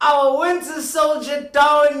Winter Soldier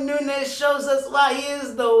Darwin Núñez shows us why he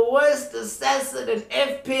is the worst assassin in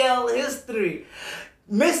FPL history.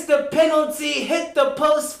 Missed the penalty, hit the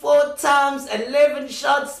post 4 times, 11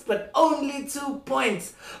 shots, but only 2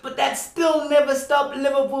 points. But that still never stopped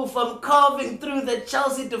Liverpool from carving through the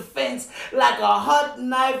Chelsea defense like a hot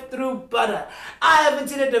knife through butter. I haven't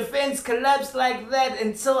seen a defense collapse like that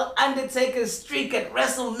until Undertaker's streak at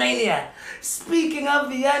WrestleMania. Speaking of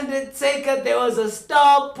the Undertaker, there was a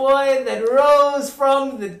star boy that rose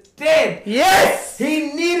from the dead. Yes!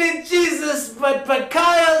 He needed Jesus, but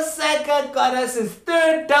Bukayo Saka got us his third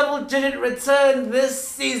double-digit return this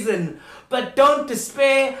season. But don't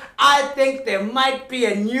despair, I think there might be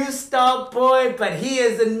a new star boy, but he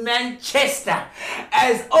is in Manchester.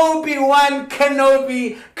 As Obi-Wan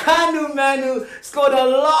Kenobi, Kanu Manu scored a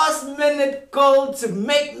last-minute goal to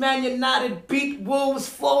make Man United beat Wolves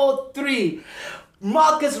 4-3.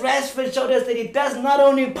 Marcus Rashford showed us that he does not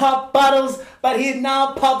only pop bottles, but he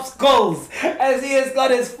now pops goals, as he has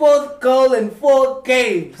got his 4th goal in 4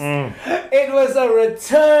 games. It was a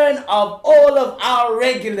return of all of our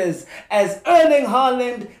regulars, as Erling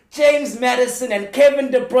Haaland, James Maddison and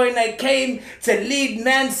Kevin De Bruyne came to lead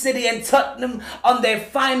Man City and Tottenham on their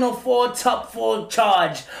final 4 top 4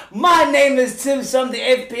 charge. My name is Tibbs from the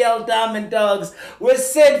FPL Diamond Dogs. We're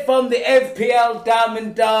Sid from the FPL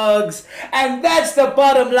Diamond Dogs. And that's the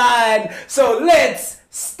bottom line. So let's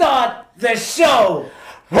start the show.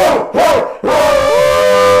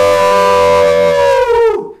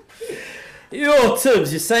 Yo,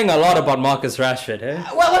 Tibbs, you're saying a lot about Marcus Rashford, eh?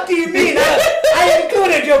 Well, what do you mean? I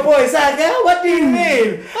included your boy, Saka. What do you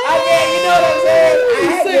mean? I mean, you know what I'm saying?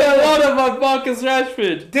 You're saying a lot about Marcus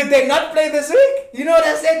Rashford. Did they not play this week? You know what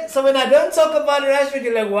I said? So when I don't talk about Rashford,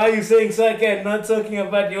 you're like, why are you saying Saka and not talking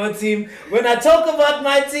about your team? When I talk about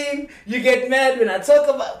my team, you get mad. When I have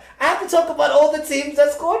to talk about all the teams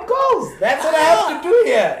that scored goals. That's what I have to do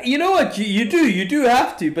here. You know what? You do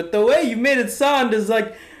have to. But the way you made it sound is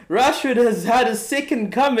like Rashford has had a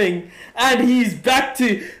second coming and he's back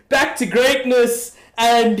to greatness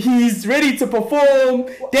and he's ready to perform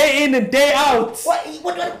day in and day out. What I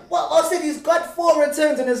said, he's got 4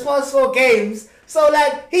 returns in his first 4 games. So,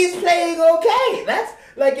 like, he's playing okay. That's,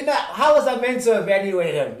 like, you know, how was I meant to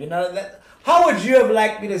evaluate him? You know, how would you have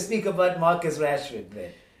liked me to speak about Marcus Rashford,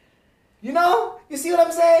 man? You know? You see what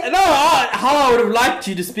I'm saying? No, how I would have liked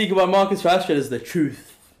you to speak about Marcus Rashford is the truth.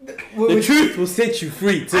 The truth will set you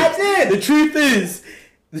free, too. I did. The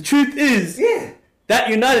truth is Yeah. that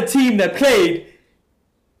United team that played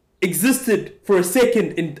existed for a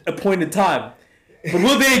second in a point in time. But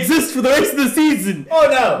will they exist for the rest of the season? Oh,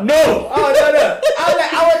 no. No. Oh, no.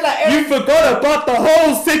 I was like... You forgot about the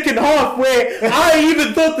whole second half where I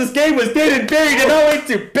even thought this game was dead and buried and I went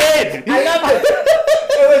to bed. I loved it.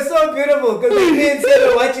 It was so beautiful because me and Sid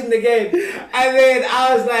were watching the game. And then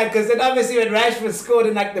I was like, because then obviously when Rashford scored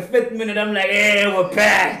in like the 5th minute, I'm like, yeah, we're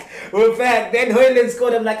back. Then Haaland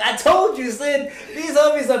scored. I'm like, I told you, Sid, these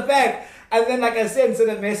homies are back. And then, like I sent Sid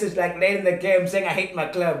a message like late in the game saying I hate my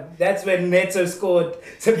club. That's when Neto scored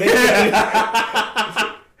to make it.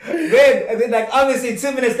 And then like obviously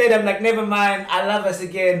 2 minutes later, I'm like, never mind, I love us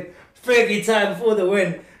again. Fergie time for the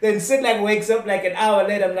win. Then Sid like wakes up like an hour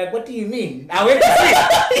later. I'm like, what do you mean? I went to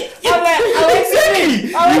sleep. I'm like, I went to sleep.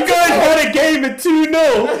 You guys had a game at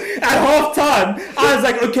 2-0 at halftime. I was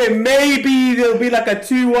like, okay, maybe there'll be like a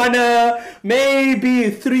 2-1, maybe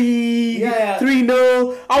a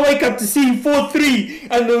 3-0. I wake up to see 4-3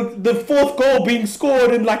 and the 4th goal being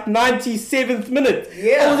scored in like 97th minute.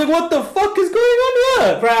 Yeah. I was like, what the fuck is going on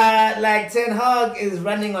here? Bruh, like Ten Hag is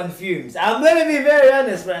running on fumes. I'm gonna be very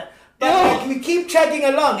honest, bruh. But like, we keep chugging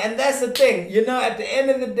along, and that's the thing. You know, at the end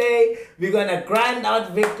of the day, we're gonna grind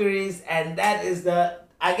out victories, and that is I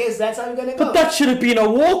guess that's how we're gonna go. But that should have been a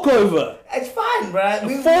walkover. It's fine, bruh.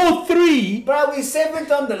 4-3. Bruh, we 7th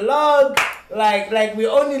on the log. Like we're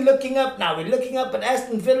only looking up now. We're looking up at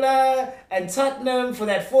Aston Villa and Tottenham for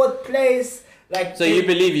that 4th place. Like, So you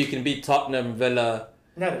believe you can beat Tottenham, Villa?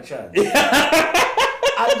 Not a chance.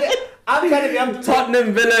 I'm trying to be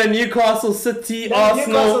Tottenham, Villa, Newcastle City, Arsenal.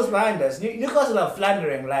 Newcastle's behind us. Newcastle are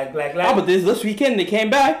floundering. Like. Oh, but this weekend they came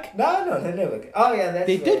back. No, they never. Oh yeah, that's.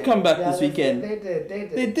 They did come back this weekend. They did.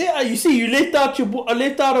 They did. You see, you left out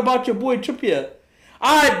about your boy Trippier.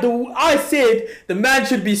 I said the man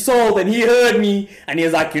should be sold, and he heard me, and he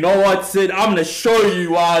was like, you know what, Sid, I'm gonna show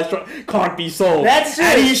you why I can't be sold. That's true.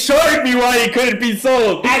 And he showed me why he couldn't be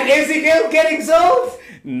sold. And is he getting sold?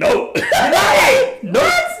 No. No.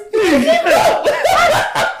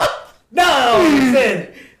 No,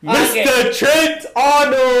 Sid. Mr. Trent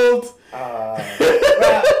Arnold.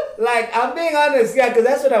 like, I'm being honest, yeah, because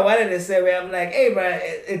that's what I wanted to say. Where I'm like, hey, bro,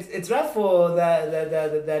 it's rough for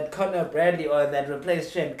that Connor Bradley or that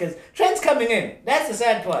replaced Trent, because Trent's coming in. That's the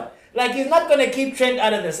sad part. Like, he's not gonna keep Trent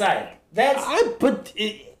out of the side.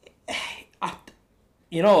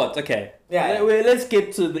 You know what? Okay. Yeah. Let's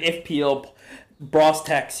get to the FPL brass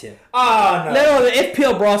tacks here. Oh no. No, the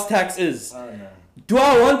FPL brass tacks is. Oh no. Do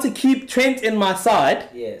I want to keep Trent in my side?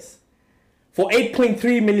 Yes. For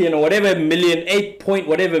 8.3 million or whatever million, 8 point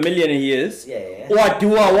whatever million he is. Yeah. Or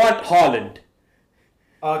do I want Haaland?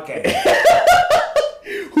 Okay.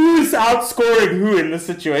 Who's outscoring who in this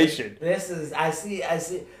situation? I see.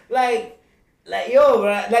 Like, yo,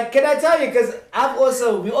 bro. Like, can I tell you? Because I've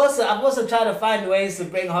also tried to find ways to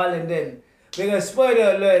bring Haaland in. Because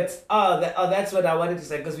spoiler alert. That's what I wanted to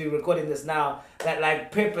say. Because we're recording this now. That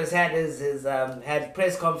like Pep has had his had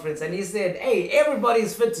press conference and he said, "Hey,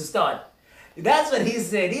 everybody's fit to start." That's what he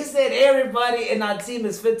said. He said everybody in our team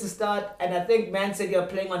is fit to start, and I think Man City are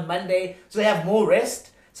playing on Monday, so they have more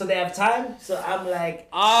rest, so they have time. So I'm like,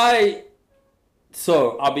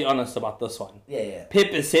 So I'll be honest about this one. Yeah.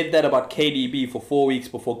 Pep has said that about KDB for 4 weeks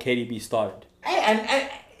before KDB started. And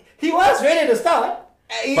he was ready to start,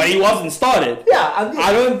 but he wasn't started. Yeah,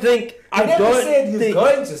 I don't think. He never said he's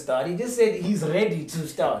going to start. He just said he's ready to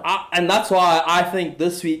start. And that's why I think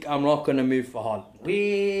this week I'm not going to move for Haaland.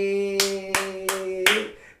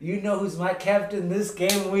 You know who's my captain this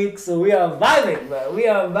game week, so we are vibing, bro. We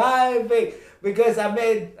are vibing. Because I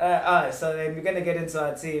made, so then we're going to get into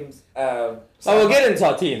our teams. We'll get into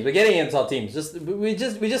our teams. We're getting into our teams. We're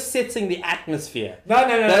just setting the atmosphere. No.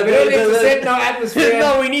 We don't need to set no atmosphere.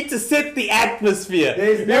 No, we need to set the atmosphere.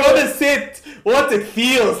 We want to set what it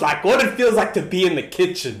feels like. What it feels like to be in the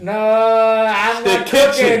kitchen. No, I'm not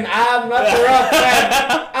cooking. I'm not the Rock,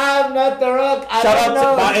 man. I'm not the Rock.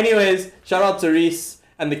 Anyways, shout out to Reese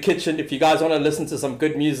and the kitchen. If you guys want to listen to some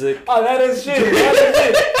good music. Oh, that is shit.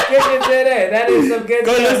 Kitchen ZA. That is some good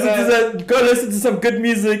stuff. Go listen to some good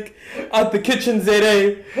music at the Kitchen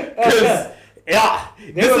ZA. Because,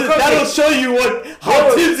 that'll show you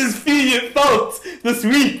how Tibbs' feet felt this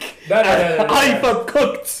week. No. How he felt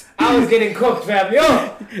cooked. I was getting cooked, fam.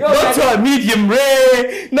 Not to a medium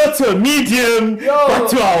rare, not to a medium, but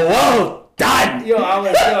to a well done. I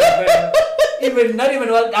was done, man.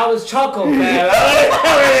 I was charcoal, man.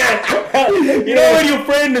 You know when your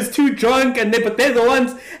friend is too drunk but they're the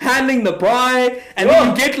ones handling the bride, and then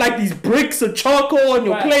you get like these bricks of charcoal on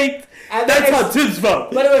your plate. And that's how Tibbs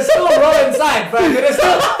felt. But it was still raw inside, bro. It was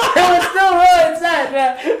still raw inside,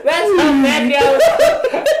 bro. That's how badly I was.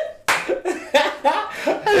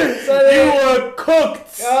 You were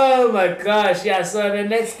cooked. Oh my gosh, yeah. So then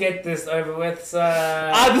let's get this over with. So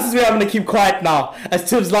this is where I'm gonna keep quiet now, as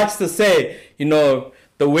Tibbs likes to say.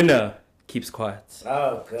 The winner keeps quiet.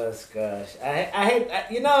 Oh gosh. I hate.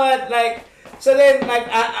 You know what? Like, so then, like,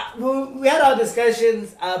 we had our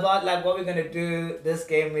discussions about like what we're gonna do this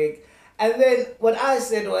game week, and then what I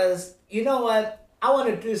said was, you know what? I want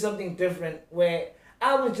to do something different where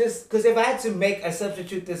I would just, because if I had to make a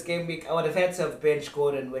substitute this game week, I would have had to have bench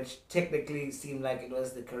Gordon, which technically seemed like it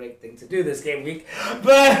was the correct thing to do this game week.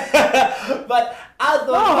 But I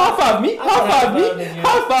thought... High five me!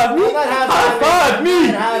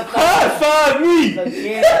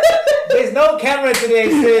 Yeah, there's no camera today,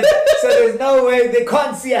 Sid, so there's no way they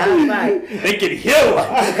can't see a high five. They can hear one.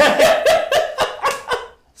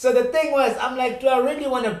 So the thing was, I'm like, do I really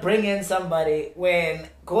want to bring in somebody when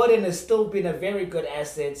Gordon has still been a very good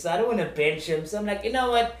asset? So I don't want to bench him. So I'm like, you know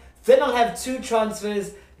what? Then I'll have 2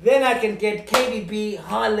 transfers. Then I can get KDB,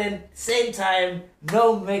 Haaland, same time,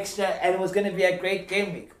 no mixture, and it was going to be a great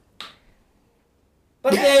game week.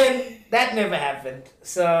 But then that never happened.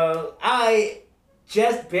 So I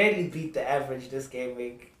just barely beat the average this game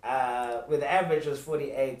week. Where the average was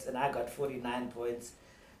 48 and I got 49 points.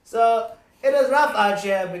 So it was rough out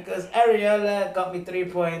here because Ariola got me 3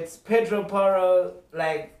 points. Pedro Porro,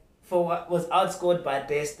 was outscored by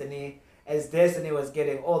Destiny, as Destiny was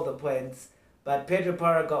getting all the points. But Pedro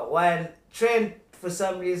Porro got 1. Trent, for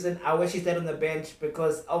some reason, I wish he stayed on the bench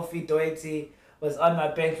because Alfie Doherty was on my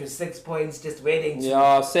bench with 6 points, just waiting to...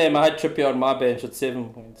 Yeah, same. I had Trippier on my bench with 7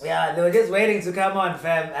 points. Yeah, they were just waiting to come on,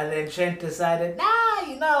 fam. And then Trent decided,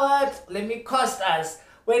 you know what? Let me cost us.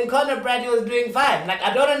 When Connor Bradley was doing fine. Like,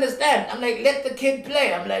 I don't understand. I'm like, let the kid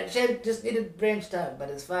play. I'm like, Trent just needed bench time, but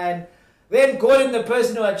it's fine. Then Gordon, the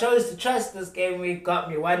person who I chose to trust this game week, got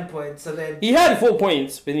me 1 point. So then... He had 4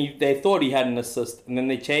 points, but they thought he had an assist, and then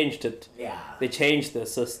they changed it. Yeah. They changed the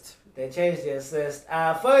assist.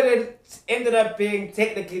 Foden ended up being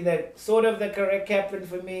technically the correct captain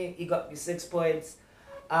for me. He got me 6 points.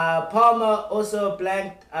 Palmer also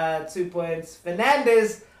blanked 2 points.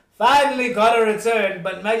 Fernandes finally got a return,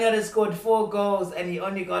 but Man United scored 4 goals and he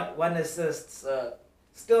only got 1 assist. So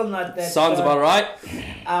still not that. Sounds about right.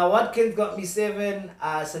 Watkins got me 7.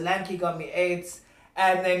 Solanke got me 8.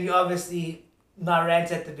 And then you obviously, my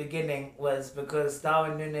rant at the beginning was because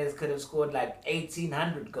Darwin Núñez could have scored like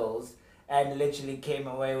 1,800 goals and literally came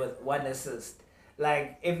away with 1 assist.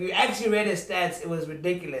 Like, if you actually read his stats, it was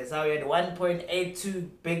ridiculous. How he had 1.82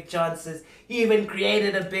 big chances. He even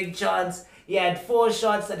created a big chance. He had 4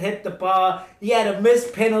 shots that hit the bar. He had a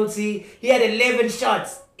missed penalty. He had 11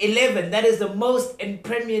 shots. 11. That is the most in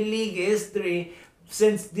Premier League history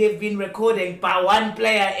since they've been recording by one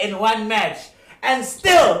player in one match. And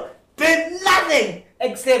still did nothing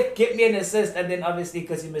except get me an assist. And then obviously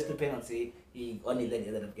because he missed the penalty, he only then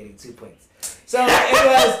ended up getting 2 points. So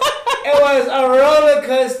it was a roller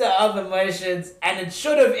coaster of emotions, and it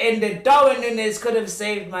should have ended. Darwin Núñez could have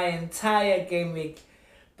saved my entire game week,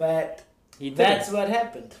 but that's what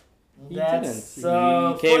happened.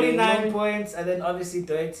 So 49 points, and then obviously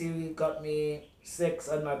Doherty got me 6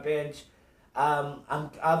 on my bench.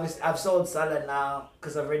 I've sold Salah now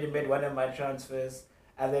because I've already made one of my transfers,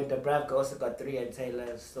 and then Dubravka also got 3, and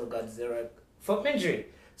Taylor still got 0 from injury.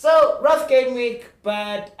 So, rough game week,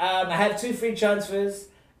 but I have 2 free transfers,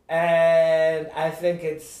 and I think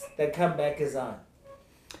the comeback is on.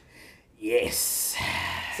 Yes.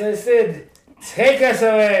 So, Sid, take us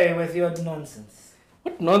away with your nonsense.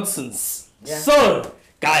 What nonsense? Yeah. So,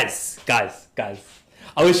 guys, I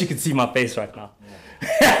wish you could see my face right now.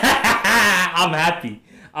 Yeah. I'm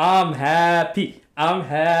happy.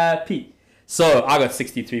 So, I got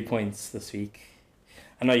 63 points this week.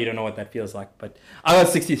 I know you don't know what that feels like, but I got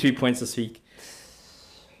 63 points this week.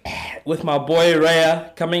 With my boy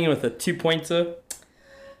Raya coming in with a 2-pointer.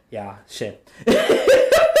 Yeah, shit.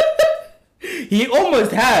 He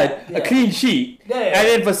almost had a clean sheet. Yeah. And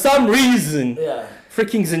then for some reason,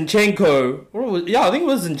 freaking Zinchenko, I think it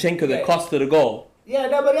was Zinchenko that costed a goal. Yeah,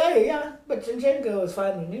 but Zinchenko was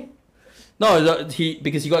fine with me. No,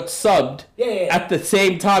 because he got subbed at the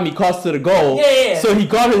same time he costed a goal. So he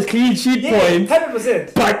got his clean sheet points.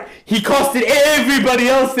 100%. But he costed everybody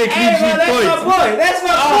else their clean sheet points. That's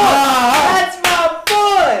my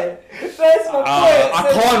boy. I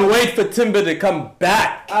can't wait for Timber to come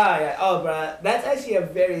back. Oh, bro. That's actually a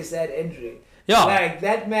very sad injury. Yeah. Like,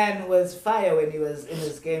 that man was fire when he was in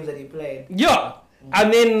his games that he played. Yeah.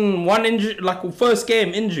 And then one injury, like first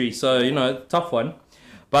game injury. So, tough one.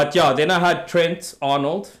 But yeah, then I had Trent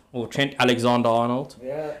Alexander-Arnold.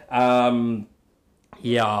 Yeah.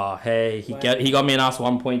 He got me a nice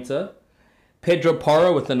 1-pointer. Pedro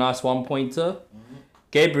Porro with a nice 1-pointer.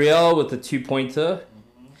 Gabriel with a 2-pointer.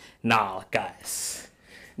 Now, guys,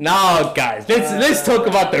 let's talk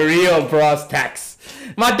about the real brass tacks.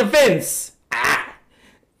 My defense,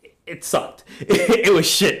 it sucked. It was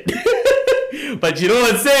shit. But you know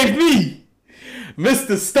what saved me?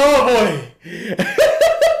 Mr. Starboy.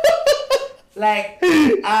 Like,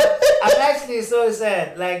 I'm actually so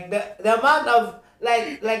sad. Like, the amount of,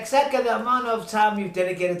 like Saka, the amount of time you've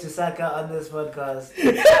dedicated to Saka on this podcast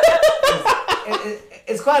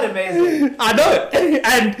it's quite amazing. I know.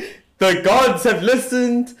 And the gods have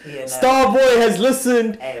listened. Starboy has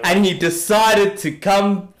listened. And he decided to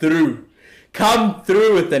come through.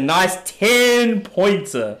 With a nice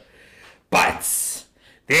 10-pointer. But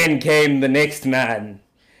then came the next man.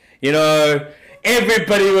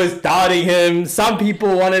 Everybody was doubting him. Some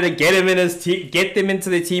people wanted to get him get them into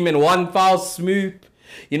the team in one foul swoop.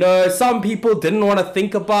 Some people didn't want to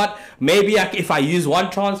think about maybe if I use one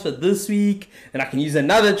transfer this week, then I can use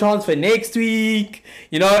another transfer next week.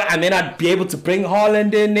 And then I'd be able to bring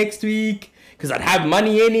Haaland in next week because I'd have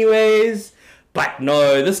money anyways. But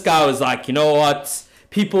no, this guy was like, you know what?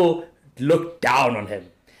 People looked down on him.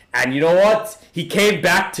 And you know what? He came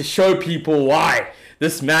back to show people why.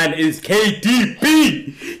 This man is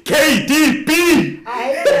KDB! KDB! I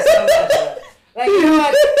hate this so much. Like, you know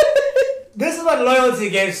what? This is what loyalty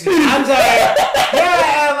gives you. I'm sorry. Here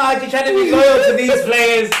I am out here trying to be loyal to these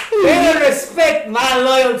players. They don't respect my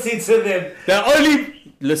loyalty to them.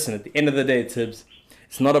 Listen, at the end of the day, Tibbs,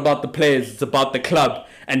 it's not about the players, it's about the club.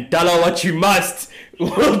 And dollar what you must.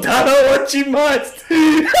 Dollar what you must.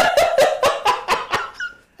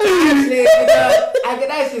 Actually, I can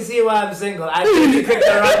actually see why I'm single. I clearly picked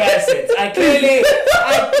the wrong assets. I clearly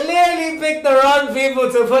picked the wrong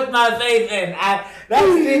people to put my faith in.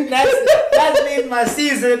 That's been my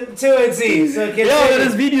season to a T. So it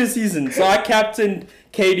is video season. So I captained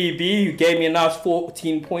KDB, who gave me a nice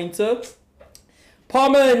 14-pointer.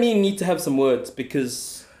 Palmer and me need to have some words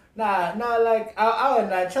because like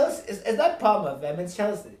our Chelsea is that Palmer, fam? It's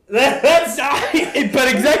Chelsea. That's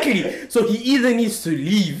but exactly. So he either needs to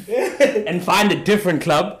leave and find a different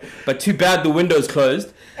club, but too bad the window's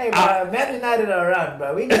closed. Hey, bro, Man United are around,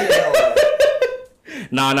 bro. We need to know.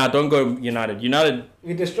 Nah, don't go United. United.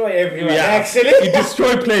 We destroy everyone. Yeah, actually, we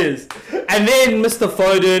destroy players. And then Mr.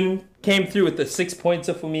 Foden came through with the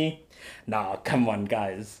 6-pointer for me. Nah, come on,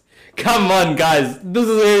 guys. This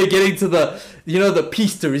is where we're getting to the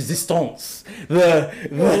piece de resistance, the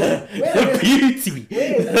beauty.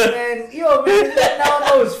 Where is this man? Yo, man, now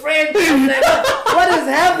knows French. What is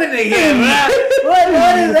happening here, man?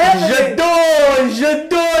 What is happening?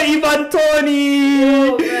 J'adore Ivan Toney.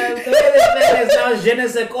 Yo, man, the way this man is now je ne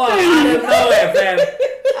sais quoi.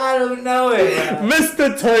 Out of nowhere, man.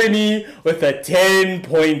 Mr. Toney with a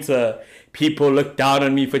 10-pointer. People looked down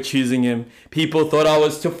on me for choosing him. People thought I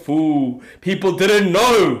was too fool. People didn't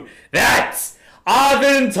know that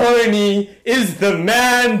Ivan Toney is the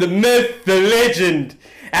man, the myth, the legend.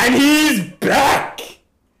 And he's back.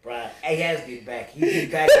 Bruh, he has been back. He's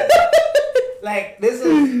been back. Like, this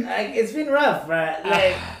is, like, it's been rough,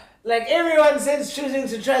 bruh. Like everyone since choosing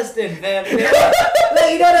to trust him, fam.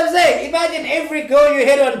 Like, you know what I'm saying? Imagine every girl you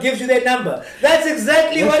hit on gives you their number. That's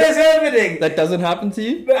exactly what is happening. That doesn't happen to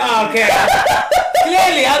you? Okay.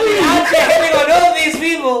 Clearly, I've been out here hitting on all these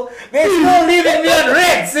people. They're still leaving me on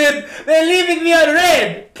red, Sid. They're leaving me on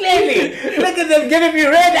red. Clearly. Look at them giving me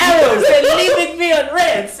red arrows. They're leaving me on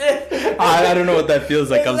red, Sid. I don't know what that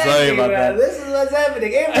feels like. Exactly, I'm sorry about that. This is what's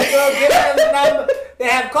happening. Every girl giving them the number. They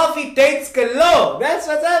have coffee dates galore. That's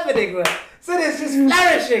what's happening, bro. So it's just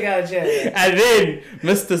flourishing out here. And then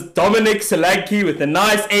Mr. Dominic Solanke with a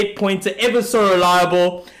nice 8-pointer, ever so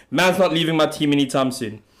reliable. Man's not leaving my team anytime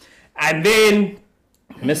soon. And then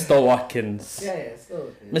Mr. Watkins. Yeah, still.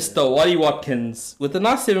 Mr. Waddy Watkins with a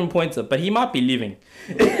nice 7-pointer, but he might be leaving.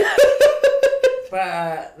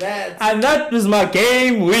 But and that was my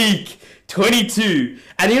game week 22.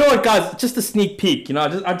 And you know what, guys? Just a sneak peek. You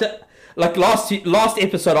know, I just like last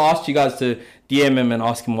episode, I asked you guys to DM him and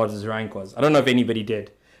ask him what his rank was. I don't know if anybody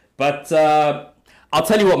did, but I'll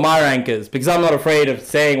tell you what my rank is because I'm not afraid of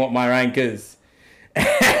saying what my rank is.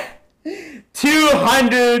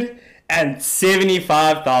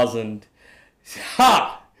 275,000.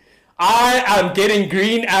 Ha! I am getting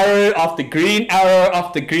green arrow after green arrow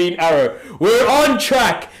after green arrow. We're on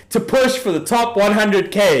track to push for the top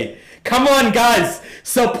 100K. Come on, guys.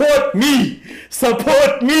 Support me.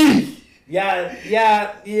 Support me. Yeah,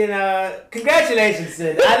 you know, congratulations,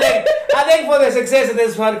 Sid. I think for the success of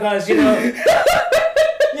this podcast, you know,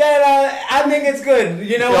 I think it's good.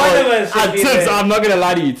 You know, one of us should be Tibbs, there. I'm not going to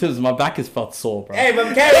lie to you, Tibbs. My back has felt sore, bro. Hey, but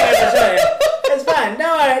I'm carrying it for sure. It's fine.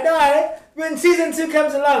 Don't worry. When season 2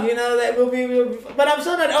 comes along, you know, that we'll be, but I'm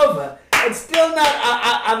still not over. It's still not.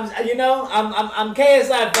 I'm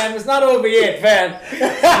KSI, fam. It's not over yet, fam.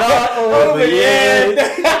 It's not over yet.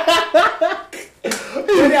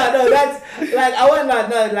 But yeah, no, that's like I want to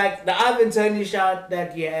know, like the Ivan Toney shot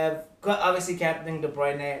that you have, obviously captaining De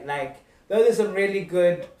Bruyne. Like those are some really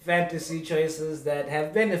good fantasy choices that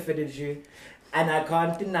have benefited you, and I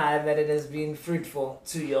can't deny that it has been fruitful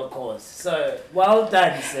to your cause. So well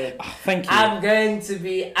done, Sid. Oh, thank you. I'm going to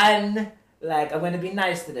be I'm going to be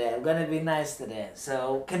nice today.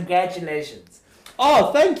 So congratulations.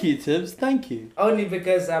 Oh, thank you, Tibbs. Thank you. Only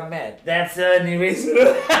because I'm mad. That's the only reason.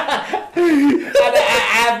 I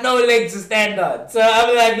have no leg to stand on. So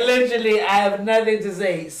I'm like, literally, I have nothing to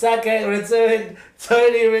say. Saka returned.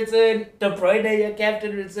 Tony returned. De Bruyne, your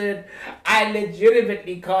captain, returned. I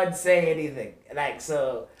legitimately can't say anything. Like,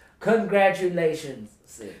 so, congratulations,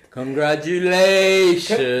 Sid.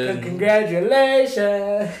 Congratulations.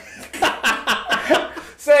 Congratulations.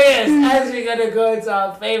 So yes, as we're gonna go into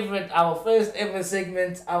our first ever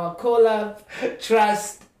segment, our call up,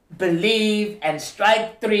 trust, believe, and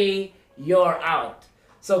strike 3, you're out.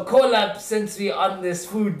 So call up, since we're on this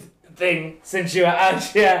food thing, since you're out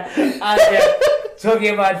here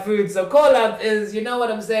talking about food. So call up is, you know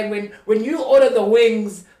what I'm saying, when you order the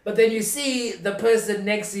wings, but then you see the person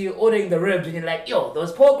next to you ordering the ribs, and you're like, yo,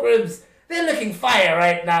 those pork ribs, they're looking fire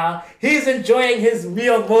right now. He's enjoying his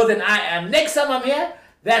meal more than I am. Next time I'm here,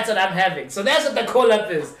 that's what I'm having. So that's what the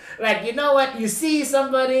call-up is. Like, you know what? You see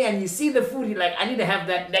somebody and you see the food, you're like, I need to have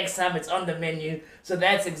that next time it's on the menu. So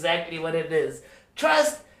that's exactly what it is.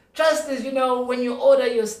 Trust is, you know, when you order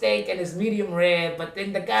your steak and it's medium rare, but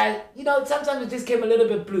then the guy, you know, sometimes it just came a little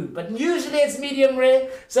bit blue. But usually it's medium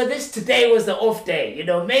rare. So today was the off day. You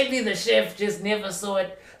know, maybe the chef just never saw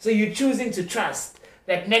it. So you're choosing to trust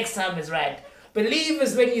that next time is right. Believe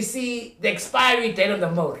is when you see the expiry date on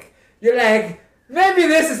the milk. You're like, maybe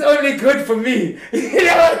this is only good for me. You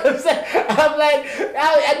know what I'm saying? I'm like,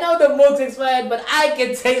 I know the milk's expired, but I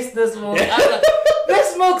can taste this milk. I'm like,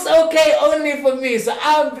 this milk's okay only for me. So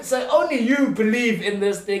only you believe in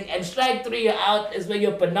this thing, and strike 3 you're out is when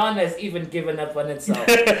your banana is even given up on itself.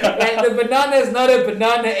 Like the banana is not a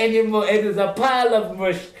banana anymore. It is a pile of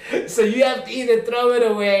mush. So you have to either throw it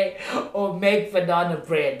away or make banana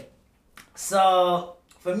bread. So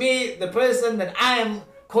for me, the person that I am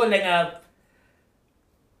calling up,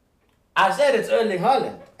 I've said it's Erling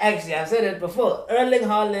Haaland. Actually, I've said it before. Erling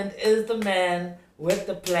Haaland is the man with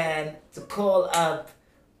the plan to call up.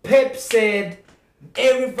 Pep said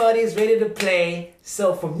everybody's ready to play.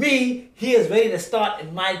 So for me, he is ready to start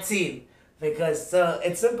in my team. Because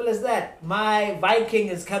it's simple as that. My Viking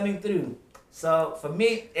is coming through. So for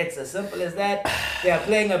me, it's as simple as that. They are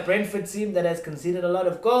playing a Brentford team that has conceded a lot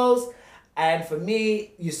of goals. And for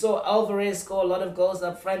me, you saw Alvarez score a lot of goals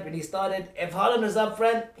up front when he started. If Haaland was up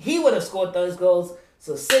front, he would have scored those goals.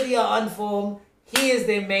 So City are on form. He is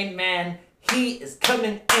their main man. He is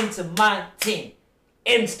coming into my team.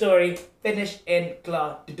 End story. Finish in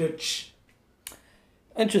klaar de Dutch.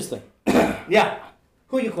 Interesting. Yeah.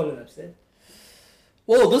 Who you calling up, Sid?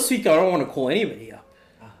 Well, this week I don't want to call anybody up.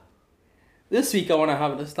 This week I want to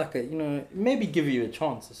have just like a, maybe give you a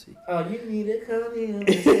chance this week. Oh, you need to come here on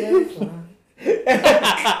the telephone.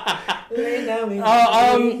 Lay down with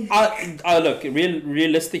me. Look,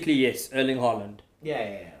 realistically, yes, Erling Haaland.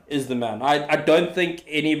 Yeah. Is the man. I don't think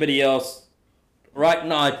anybody else, right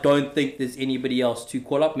now, I don't think there's anybody else to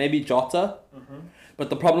call up. Maybe Jota. Mm-hmm. But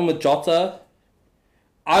the problem with Jota,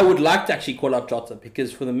 I would like to actually call up Jota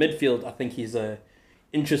because for the midfield, I think he's a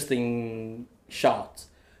interesting shout.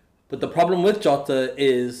 But the problem with Jota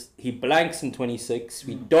is he blanks in 26.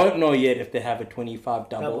 We don't know yet if they have a 25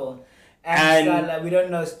 double. And Salah, we don't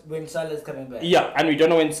know when Salah's coming back. Yeah, and we don't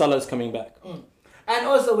know when Salah's coming back. And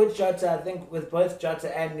also with Jota, I think with both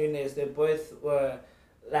Jota and Nunes, they both were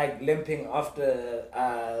like limping after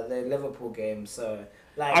the Liverpool game. So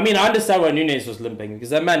like, I mean, I understand why Nunes was limping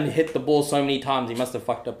because that man hit the ball so many times he must have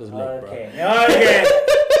fucked up his leg, bro. Okay.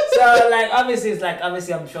 So like obviously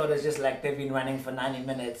I'm sure there's just like they've been running for 90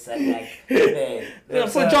 minutes and like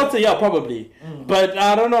for Jota, yeah, probably. But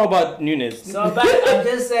I don't know about Nunes. So but I'm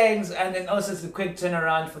just saying, and then also it's a quick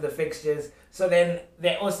turnaround for the fixtures. So then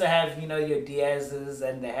they also have, your Diaz's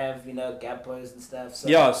and they have, Gapos and stuff. So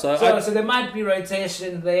yeah, so there might be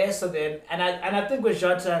rotation there. So then I think with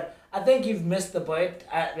Jota, I think you've missed the point.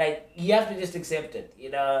 Like you have to just accept it.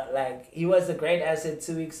 Like he was a great asset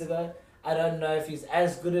 2 weeks ago. I don't know if he's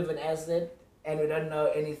as good of an asset, and we don't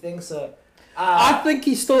know anything. So, I think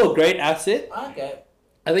he's still a great asset. Okay.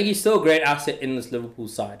 I think he's still a great asset in this Liverpool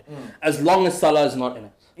side, as long as Salah is not in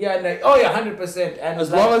it. Yeah. No. Oh yeah, 100%. And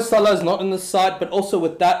as long as Salah is not in the side, but also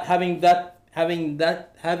with that, having said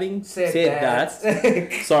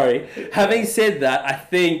that, I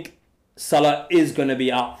think Salah is going to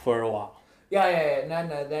be out for a while. Yeah.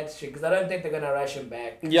 No, that's true. Because I don't think they're gonna rush him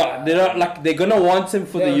back. Yeah, they don't they're gonna want him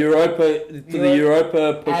for the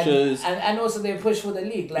Europa pushes, and also they push for the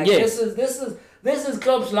league. Like yes. This is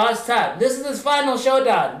Klopp's last time. This is his final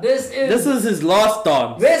showdown. This is his last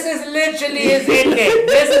dance. This is literally his end game.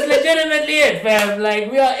 This is legitimately it, fam.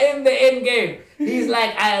 Like we are in the end game. He's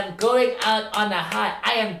like, I am going out on a high.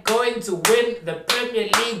 I am going to win the Premier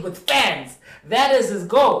League with fans. That is his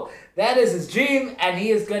goal. That is his dream, and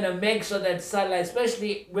he is going to make sure that Salah,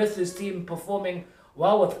 especially with his team performing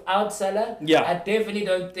well without Salah, I definitely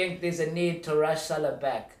don't think there's a need to rush Salah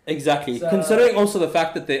back. Exactly. So, considering also the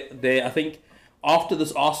fact that they I think after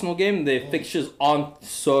this Arsenal game, their fixtures aren't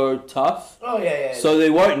so tough. Oh, yeah. So they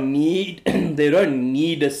don't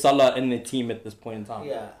need a Salah in their team at this point in time.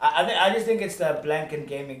 Yeah. I just think it's the Blanken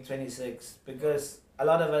Gaming 26, because a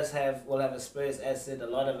lot of us will have a Spurs asset, a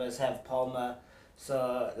lot of us have Palmer.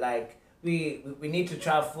 So, like, we need to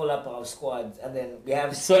try to fill up our squads, and then we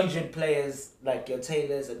have injured players like your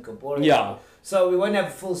Taylors and Galore. Yeah. So we won't have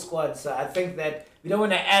a full squad. So I think that we don't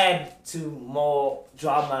want to add to more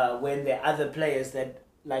drama when there are other players that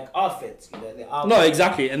are fit. They are. No,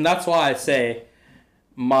 exactly, and that's why I say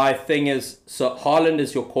my thing is, so Haaland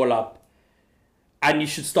is your call up, and you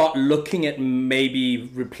should start looking at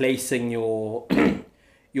maybe replacing your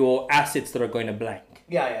your assets that are going to blank.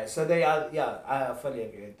 Yeah. So they are. Yeah, I fully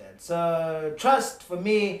agree with that. So trust for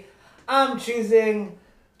me, I'm choosing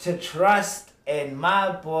to trust in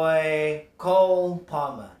my boy Cole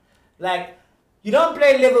Palmer. Like, you don't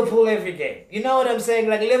play Liverpool every game. You know what I'm saying?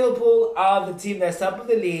 Like, Liverpool are the team that's top of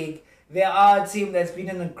the league. They are a team that's been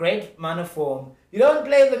in a great amount of form. You don't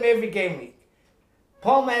play them every game week.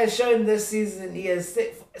 Palmer has shown this season he is,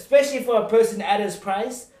 especially for a person at his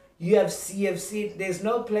price, you have CFC. There's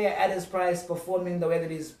no player at his price performing the way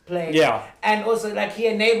that he's playing. Yeah. And also, like, he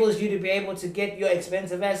enables you to be able to get your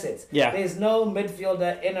expensive assets. Yeah. There's no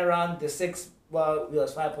midfielder in around the 6, well, he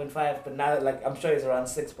was 5.5, but now, like, I'm sure he's around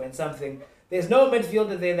 6 point something. There's no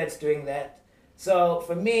midfielder there that's doing that. So,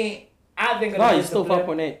 for me, I think... No, he's still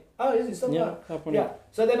 5.8. Oh, is he still 5.8? Yeah.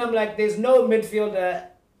 So then I'm like, there's no midfielder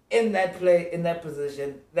in that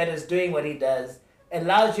position that is doing what he does.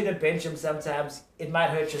 Allows you to bench him sometimes. It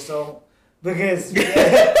might hurt your soul because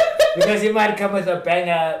because he might come with a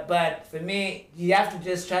banger. But for me, you have to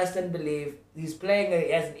just trust and believe. He's playing.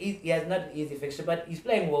 He has not an easy fixture, but he's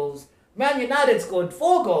playing Wolves. Man United scored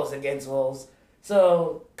 4 goals against Wolves.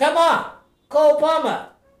 So come on, Cole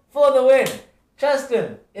Palmer for the win. Trust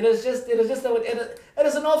him. It was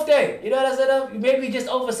an off day. You know what I said? Maybe just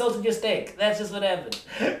oversalted your steak. That's just what happened.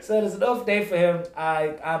 So it was an off day for him.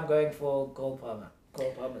 I'm going for Cole Palmer.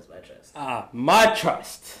 Cole Palmer's my trust. My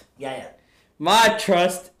trust. Yeah. My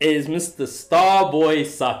trust is Mr. Starboy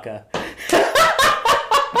Saka.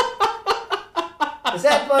 Is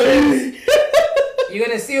that what you're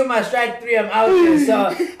gonna see with my strike 3? I'm out here,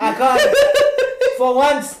 so I can't. For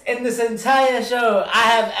once in this entire show, I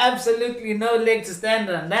have absolutely no leg to stand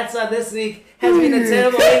on. That's why this week has been a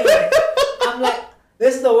terrible week. I'm like,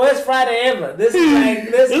 this is the worst Friday ever. This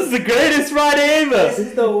is the greatest Friday ever. This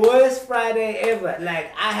is the worst Friday ever.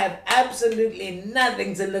 Like, I have absolutely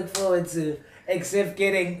nothing to look forward to except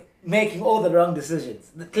making all the wrong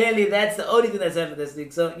decisions. Clearly, that's the only thing that's happened this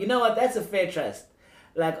week. So, you know what? That's a fair trust.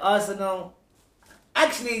 Like, Arsenal...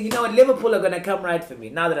 Actually, you know what? Liverpool are going to come right for me,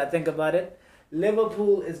 now that I think about it.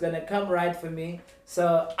 Liverpool is going to come right for me.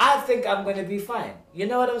 So I think I'm going to be fine. You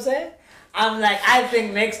know what I'm saying? I'm like, I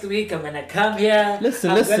think next week I'm going to come here. I'm going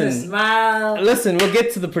to smile. Listen, we'll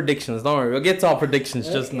get to the predictions. Don't worry. We'll get to our predictions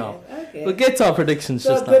just now. Okay. We'll get to our predictions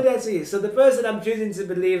just now. So good, that's you. So the person I'm choosing to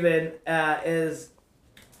believe in is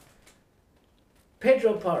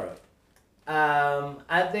Pedro Porro.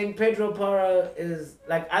 I think Pedro Porro is,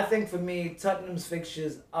 like, I think for me, Tottenham's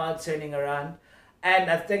fixtures are turning around.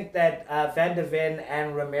 And I think that Van der Ven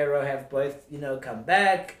and Romero have both, come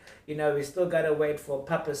back. We still got to wait for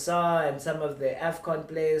Papa Sarr and some of the AFCON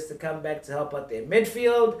players to come back to help out their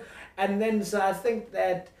midfield. And then, so I think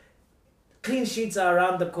that clean sheets are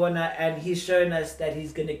around the corner, and he's shown us that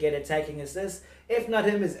he's going to get attacking assists. If not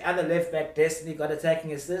him, his other left-back, Destiny, got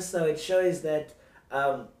attacking assists. So it shows that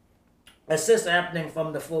assists are happening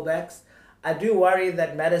from the fullbacks. I do worry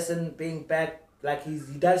that Maddison being back, like, he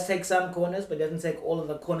does take some corners, but doesn't take all of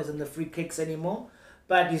the corners and the free kicks anymore.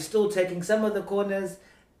 But he's still taking some of the corners.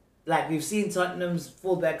 Like, we've seen Tottenham's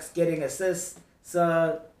fullbacks getting assists.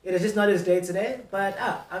 So it is just not his day today. But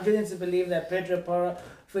I'm willing to believe that Pedro Porro,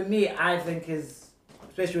 for me, I think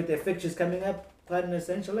especially with their fixtures coming up, quite an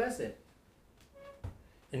essential asset.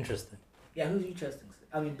 Interesting. Yeah, who's you trusting?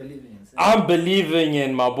 Believing in. I'm believing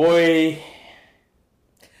in my boy...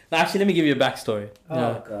 Actually, let me give you a backstory.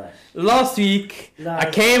 Oh, gosh. Last week,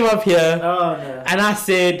 I came up here and I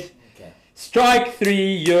said, strike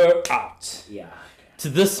 3, you're out. Yeah. To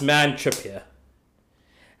this man, Trippier.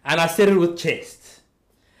 And I said it with chest.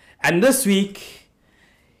 And this week,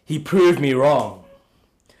 he proved me wrong.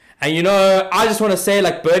 And I just want to say,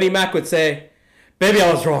 like Bernie Mac would say, baby,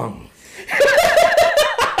 I was wrong.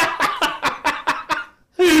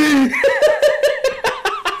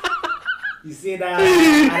 You see now,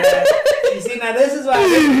 this is why.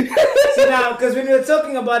 See now, because when we were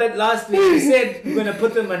talking about it last week, you said we're gonna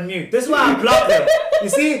put them on mute. This is why I blocked them. You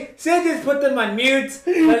see, said just put them on mute,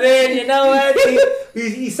 but then you know what?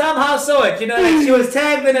 He somehow saw it. Like she was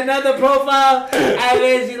tagged in another profile, and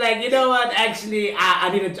then she's like, you know what? Actually, I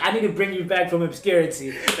need to bring you back from obscurity.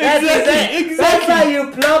 Exactly. That's how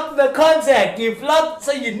you block the contact. You block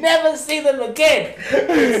so you never see them again.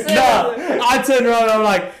 I turned around and I'm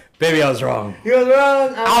like, baby, I was wrong. You was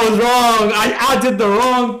wrong. I was wrong. I did the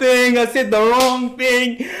wrong thing. I said the wrong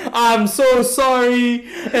thing. I'm so sorry.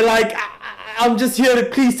 And I'm just here to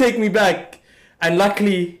please take me back. And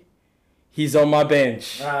luckily, he's on my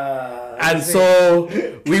bench. And so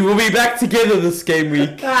we will be back together this game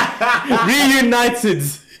week. Reunited.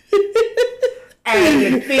 And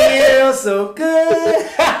it feels so good.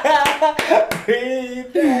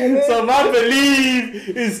 So my belief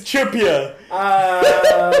is Trippier.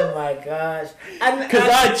 Oh my gosh. Because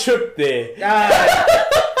I tripped there.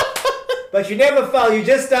 But you never fell, you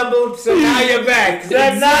just stumbled, so now you're back. So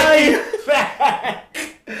now you're back.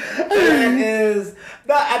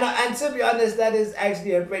 And to be honest, that is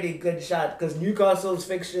actually a pretty good shot, because Newcastle's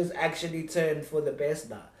fixtures actually turned for the best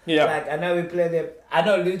now. Yeah. I know we play there. I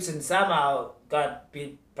know Luton somehow got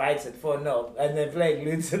beat Brighton 4-0, and they're playing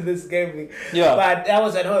Luton this game week. Yeah. But that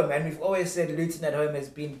was at home, and we've always said Luton at home has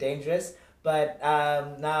been dangerous. But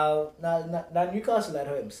now Newcastle at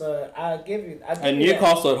home, so I'll give you. And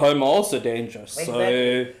Newcastle at home are also dangerous.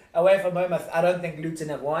 Exactly. So away from home, I don't think Luton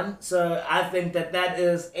have won. So I think that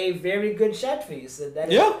is a very good shot for you. So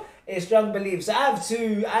that is a strong belief. So I have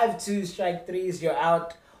two strike threes. You're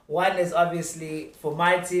out. One is obviously for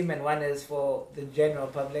my team, and one is for the general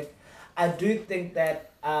public. I do think that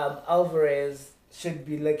Alvarez should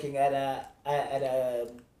be looking at a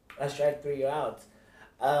strike three. You're out.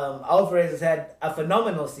 Alvarez has had a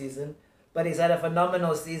phenomenal season, but he's had a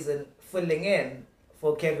phenomenal season filling in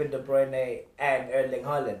for Kevin De Bruyne and Erling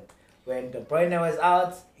Haaland. When De Bruyne was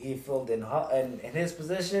out, he filled in his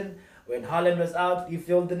position. When Haaland was out, he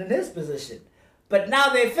filled in his position. But now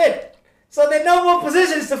they're fit, so there are no more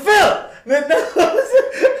positions to fill.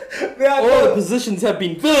 All the positions have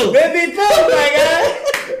been filled. They've been filled, my guy.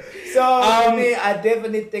 So for me, I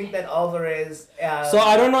definitely think that Alvarez. So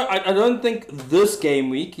I don't know. I don't think this game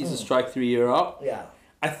week he's a strike three year out. Yeah.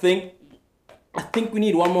 I think we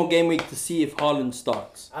need one more game week to see if Haaland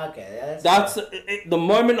starts. Okay, that's the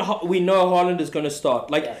moment we know Haaland is going to start.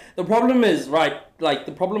 The problem is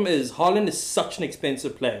Haaland is such an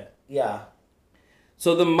expensive player. Yeah.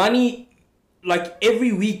 So the money,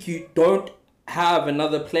 every week you don't have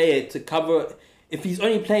another player to cover. If he's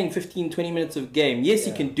only playing 15-20 minutes of game, yes,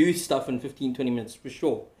 he can do stuff in 15-20 minutes for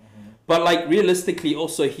sure. Mm-hmm. But realistically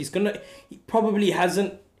also, he's not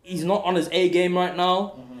on his A game right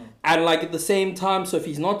now. Mm-hmm. And at the same time, so if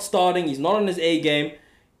he's not starting, he's not on his A game,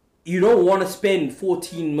 you don't want to spend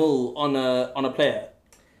 14 mil on a player.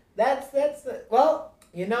 Well,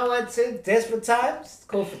 you know what? In desperate times, it's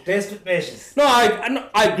called for desperate measures. No,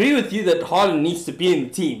 I agree with you that Haaland needs to be in the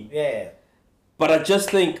team. Yeah. But I just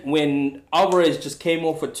think when Alvarez just came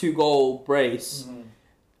off a 2-goal brace,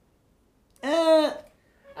 and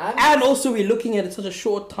also we're looking at such a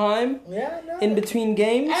short time in between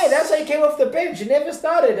games. Hey, that's why he came off the bench. He never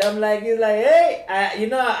started. He's like, hey,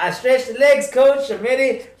 I stretched the legs, coach. I'm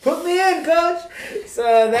ready. Put me in, coach.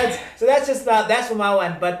 So that's for my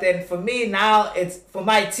one. But then for me now, it's for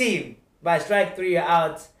my team. By strike three, you're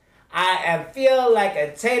out. I feel like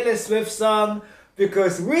a Taylor Swift song.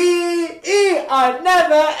 Because we are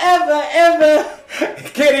never, ever, ever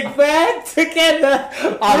getting back together.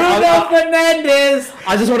 Bruno Fernandes.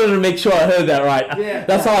 I just wanted to make sure I heard that right. Yeah.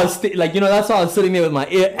 That's how I was that's how I was sitting there with my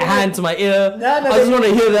hand to my ear. I just want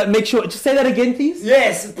to hear that. Make sure. Just say that again, please.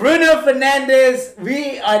 Yes, Bruno Fernandes.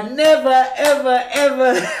 We are never, ever,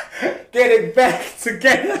 ever getting back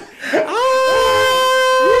together.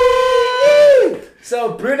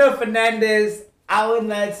 So Bruno Fernandes. I wouldn't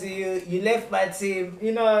lie to you. You left my team.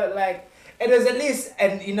 It was at least,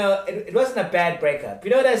 and it wasn't a bad breakup.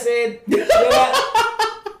 You know what I said?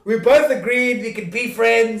 We both agreed we could be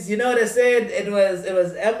friends. You know what I said? It was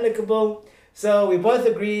amicable. So we both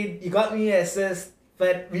agreed. You got me an assist,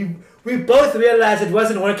 but we both realized it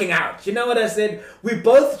wasn't working out. You know what I said? We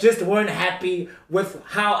both just weren't happy with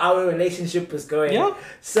how our relationship was going. Yeah.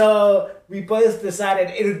 So we both decided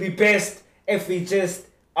it would be best if we just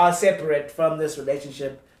are separate from this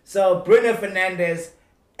relationship. So Bruno Fernandes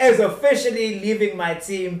is officially leaving my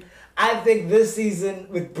team. I think this season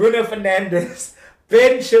with Bruno Fernandes,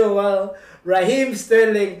 Ben Chilwell, Raheem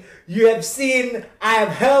Sterling, you have seen I have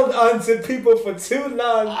held on to people for too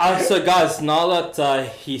long. So guys, now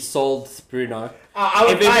that he sold Bruno,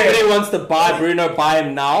 if anybody wants to buy Bruno, buy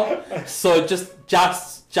him now. So just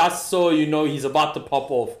so you know, he's about to pop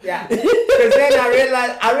off. Yeah, because then I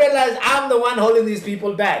realized I'm the one holding these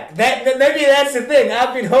people back. Maybe that's the thing.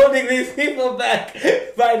 I've been holding these people back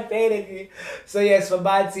by paying you. So yes, for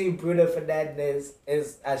my team, Bruno Fernandes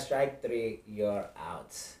is a strike three. You're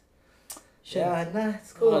out. Shit. Yeah,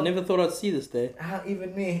 it's cool. I never thought I'd see this day.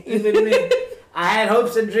 Even me. I had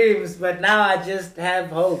hopes and dreams, but now I just have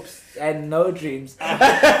hopes and no dreams.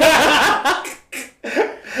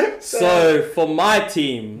 So for my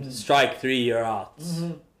team, strike three, you're out.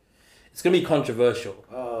 Mm-hmm. It's gonna be controversial.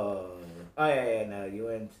 Oh yeah. No, you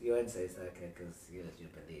won't say so because you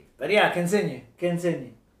believe. But yeah, continue.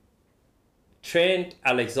 Trent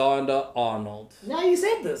Alexander-Arnold. No, you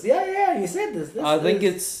said this. Yeah, you said this. I think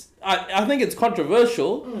it's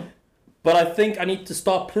controversial, but I think I need to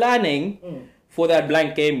start planning for that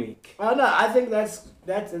blank game week. Oh no, I think that's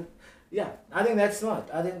I think that's smart.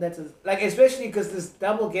 I think that's especially because this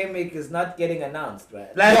double game week is not getting announced,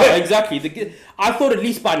 right? No, exactly. I thought at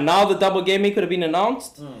least by now the double game week could have been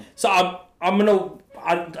announced. So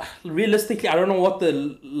realistically, I don't know what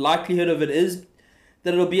the likelihood of it is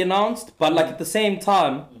that it'll be announced, but at the same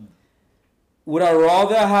time, would I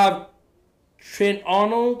rather have Trent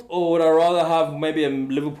Arnold, or would I rather have maybe a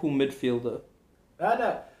Liverpool midfielder? I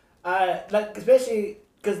know. Like especially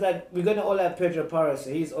because like we're gonna all have Pedro Porro,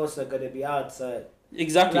 so he's also gonna be out. So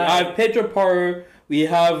exactly, like, I have Pedro Porro. We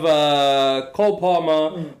have Cole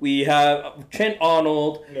Palmer. We have Trent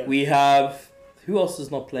Arnold. Yeah. We have who else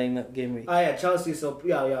is not playing that game week? Oh yeah, Chelsea. So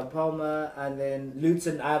yeah, Palmer, and then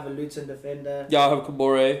Luton. I have a Luton defender. Yeah, I have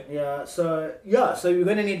Galore. Yeah. So we're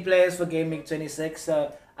gonna need players for game week 26.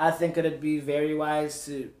 So I think it'd be very wise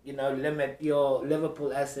to limit your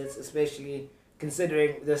Liverpool assets, especially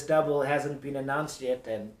considering this double hasn't been announced yet,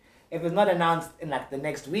 and if it's not announced in like the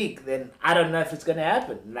next week, then I don't know if it's gonna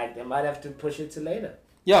happen. Like they might have to push it to later.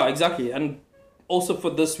 Yeah, exactly. And also for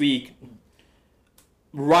this week,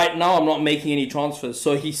 right now I'm not making any transfers.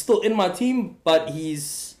 So he's still in my team, but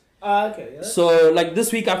he's okay. Yeah. So like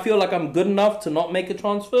this week I feel like I'm good enough to not make a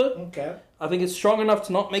transfer. Okay. I think it's strong enough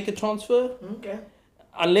to not make a transfer. Okay.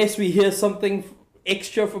 Unless we hear something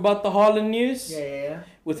extra about the Haaland news. Yeah.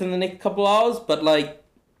 Within the next couple hours, but like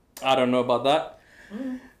I don't know about that.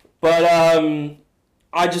 But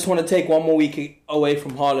I just want to take one more week away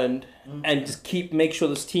from Haaland and just make sure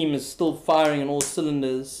this team is still firing on all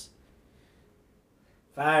cylinders.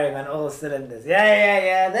 Firing on all cylinders.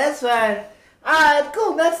 Yeah. That's fine. Alright,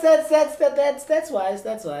 cool. That's wise.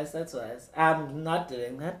 That's wise. I'm not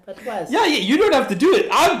doing that, but wise. Yeah. You don't have to do it.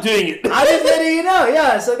 I'm doing it. I'm just letting you know.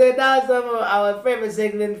 Yeah. So then now some of our favorite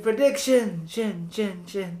segment, prediction.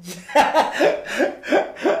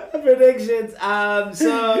 Predictions.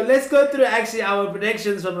 So let's go through actually our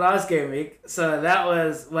predictions from last game week. So that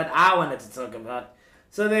was what I wanted to talk about.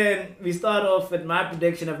 So then we start off with my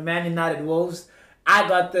prediction of Man United Wolves. I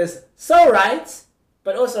got this so right,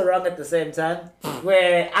 but also wrong at the same time,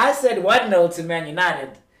 where I said 1-0 to Man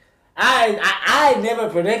United. I never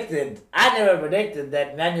predicted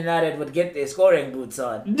that Man United would get their scoring boots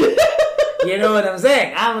on. You know what I'm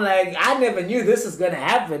saying? I'm like, I never knew this was going to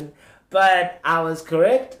happen, but I was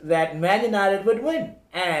correct that Man United would win.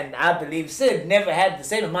 And I believe Sid never had the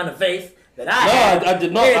same amount of faith that I had. No, I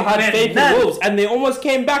did not. I had faith in Wolves, and they almost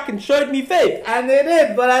came back and showed me faith. And they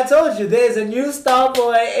did, but I told you, there's a new star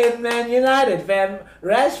boy in Man United, fam.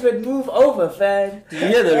 Rashford, move over, fam. Did you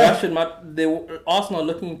hear that Arsenal are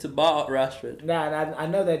looking to buy out Rashford? Nah, I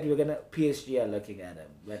know that PSG are looking at him.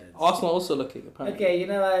 But Arsenal also looking, apparently. Okay, you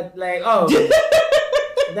know what? Like,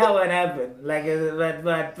 that won't happen. Like,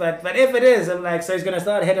 but if it is, I'm like, so he's gonna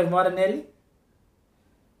start ahead of Martinelli?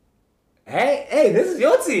 Hey, this is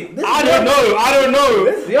your team. I don't know.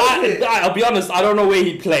 This is your team. I'll be honest, I don't know where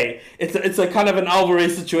he'd play. It's a kind of an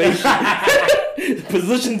Alvarez situation.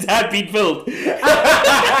 Positions have been filled.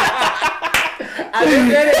 I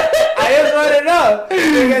just want to know.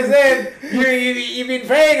 Because then you've been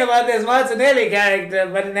praying about this Martinelli character,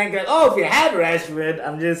 but then go, if you had Rashford,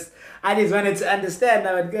 I just wanted to understand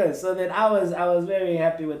how it goes. So then I was very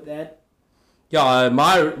happy with that. Yeah,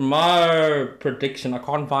 my prediction, I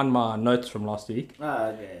can't find my notes from last week. Oh,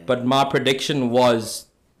 okay. But my prediction was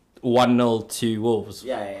 1-0 to Wolves.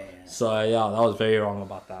 Yeah. So yeah, that was very wrong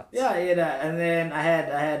about that. Yeah, and then I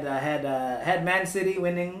had Man City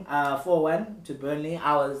winning 4-1 to Burnley.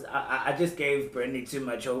 I just gave Burnley too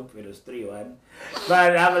much hope. It was 3-1,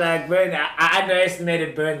 but I'm like Burnley. I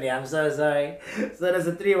underestimated Burnley. I'm so sorry. So there's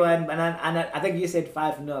a 3-1, and I think you said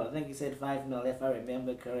 5-0. I think you said 5-0 if I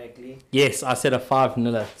remember correctly. Yes, I said a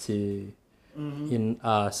 5-0 to in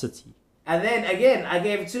City. And then again, I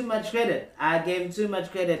gave too much credit.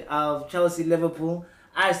 Of Chelsea Liverpool.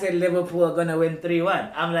 I said Liverpool are gonna win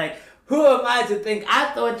 3-1. I'm like, who am I to think?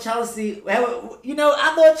 I thought Chelsea were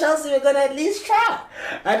gonna at least try.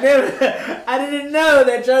 I didn't know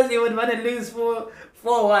that Chelsea would want to lose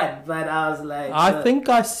 4-1. But I was like, I think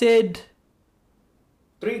I said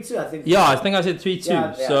 3-2. I think. Yeah, I think I said 3-2.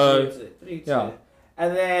 Yeah, so 3-2. Yeah.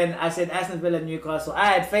 And then I said Aston Villa, Newcastle. I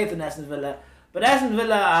had faith in Aston Villa, but Aston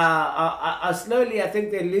Villa are slowly. I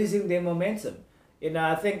think they're losing their momentum.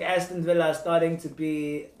 I think Aston Villa are starting to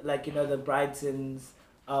be like, the Brightons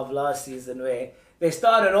of last season, where they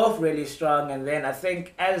started off really strong, and then I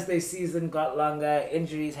think as the season got longer,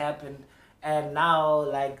 injuries happened, and now,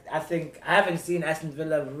 like, I think I haven't seen Aston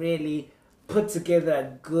Villa really put together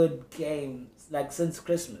a good game, like, since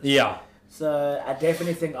Christmas. Yeah. So I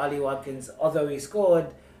definitely think Ollie Watkins, although he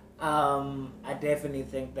scored, I definitely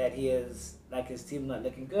think that he is, like, his team not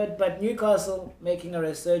looking good. But Newcastle making a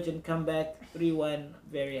resurgent comeback, 3-1,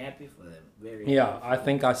 very happy for them. I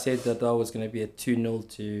think I said that was going to be a 2-0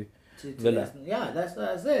 to Villa. Yeah, that's what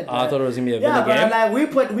I said. I thought it was gonna be a Villa but game. like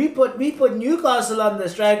we put Newcastle on the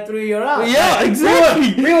strike 3-year out. Yeah, like,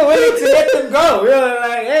 exactly. We were willing to let them go. We were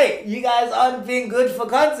like, hey, you guys aren't being good for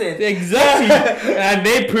content. Exactly. And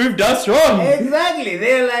they proved us wrong. Exactly.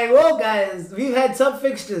 They're like, well, guys, we've had some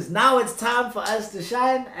fixtures. Now it's time for us to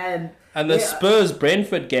shine. And the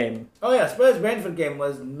Spurs-Brentford game. Oh yeah, Spurs-Brentford game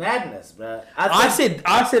was madness, bro. I said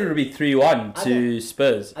it would be 3-1 to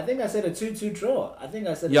Spurs. I think I said a 2-2 draw.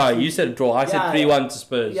 You said a draw. I said 3-1 to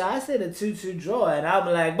Spurs. Yeah, I said a 2-2 draw, and I'm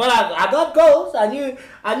like, but I got goals. I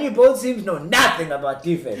knew both teams know nothing about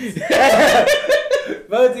defense.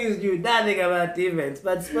 Both teams knew nothing about defense,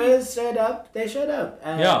 but Spurs showed up. They showed up.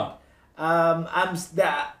 And, Yeah.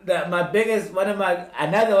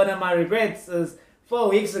 Another one of my regrets is 4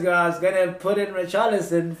 weeks ago I was gonna put in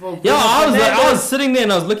Richarlison for. Yeah, I was sitting there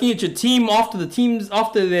and I was looking at your team after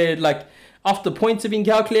points have been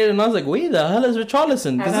calculated, and I was like, where the hell is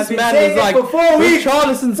Richarlison? Because this man was like,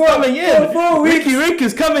 Richarlison's coming in. For 4 weeks. Ricky Rick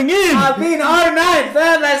is coming in. I've been R9,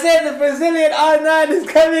 fam. I said the Brazilian R9 is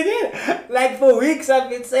coming in. Like for weeks I've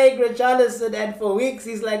been saying Richarlison, and for weeks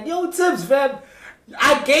he's like, yo, Tibbs, fam.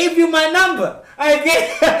 I gave you my number.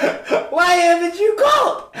 Why haven't you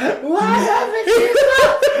called?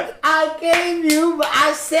 I gave you, but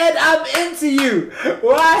I said I'm into you.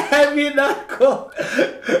 Why have you not called?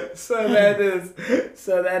 So that is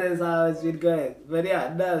how it's been going. But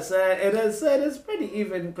yeah, no. So it is pretty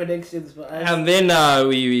even predictions for us. And then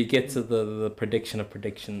we get to the prediction of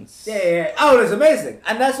predictions. Yeah. Oh, it was amazing,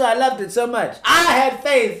 and that's why I loved it so much. I had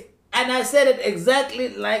faith. And I said it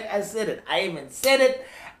exactly like I said it. I even said it,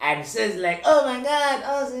 and says like, "Oh my God,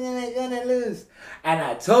 Arsenal are gonna lose." And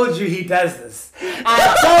I told you he does this.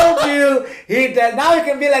 I told you he does. Now he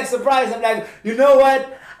can be like surprised. I'm like, you know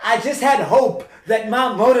what? I just had hope that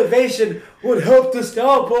my motivation would help the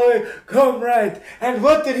star boy come right. And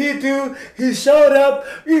what did he do? He showed up,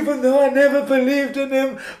 even though I never believed in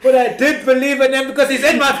him, but I did believe in him because he's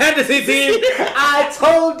in my fantasy team. I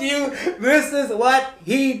told you this is what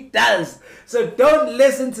he does. So don't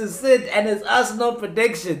listen to Sid and his Arsenal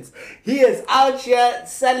predictions. He is out here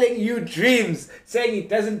selling you dreams, saying he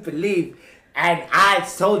doesn't believe. And I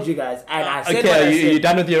told you guys, and I said okay, are you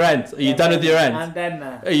done with your rant? Are you done with your rant? I'm done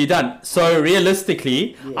now. Are you done? So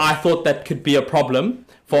realistically, yes. I thought that could be a problem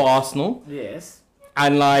for Arsenal. Yes.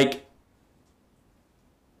 And like...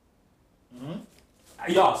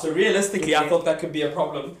 Yeah, so realistically, I thought that could be a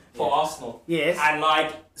problem for Arsenal. Yes. And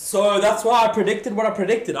like, so that's why I predicted what I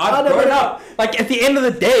predicted. I've grown up. Like at the end of the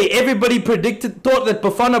day, everybody thought that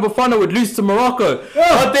Bafana would lose to Morocco.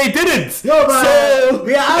 But they didn't. Yo, man. So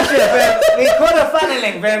we are out here, man. We quarter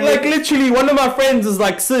funneling, man. Like literally, one of my friends is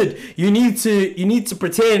like, Sid, you need to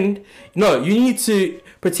pretend. No, you need to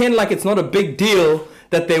pretend like it's not a big deal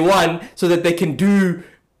that they won, so that they can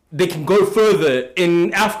go further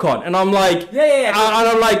in AFCON. And I'm like, yeah. And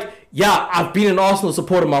I'm like, yeah, I've been an Arsenal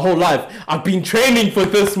supporter my whole life. I've been training for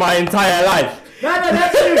this my entire life. No,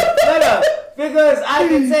 that's true. No. Because I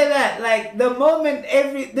can say that, like, the moment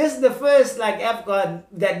this is the first, like, AFCON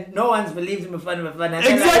that no one's believed in Bafana.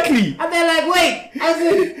 Exactly. And they're like,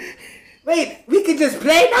 wait, we can just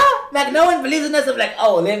play now? Like, no one believes in us. I'm like,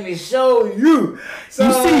 oh, let me show you.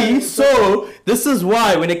 So this is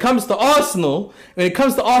why when it comes to Arsenal, I'm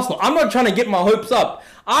not trying to get my hopes up.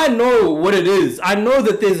 I know what it is. I know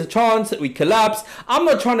that there's a chance that we collapse. I'm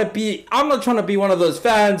not trying to be one of those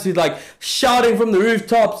fans who's like shouting from the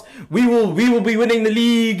rooftops, we will be winning the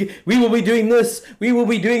league, we will be doing this, we will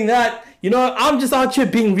be doing that. You know, I'm just out here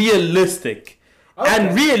being realistic. Okay.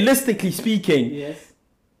 And realistically speaking, yes.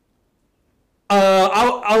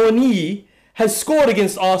 Awani has scored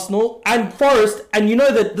against Arsenal and Forest, and you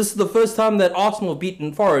know that this is the first time that Arsenal have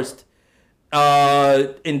beaten Forest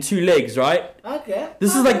in 2 legs, right? Okay.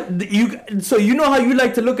 This is like so you know how you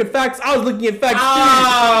like to look at facts. I was looking at facts too.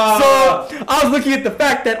 So I was looking at the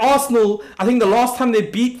fact that Arsenal, I think the last time they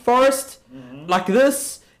beat Forest like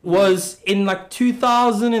this was in like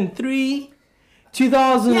 2003.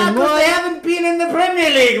 2001. Yeah, because they haven't been in the Premier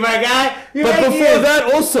League, my guy. But before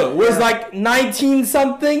that also was like 19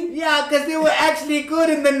 something. Yeah, because they were actually good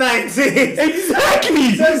in the 90s.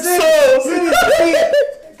 Exactly.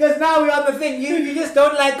 Because now we're on the thing. You just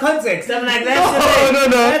don't like context. I'm like, No. I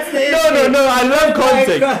love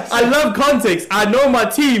context. I love context. I know my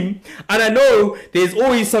team, and I know there's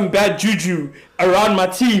always some bad juju around my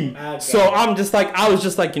team. Okay. So I was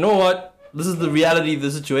just like, you know what? This is the reality of the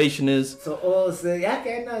situation is. The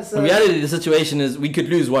reality of the situation is we could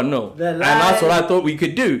lose 1-0. And that's what I thought we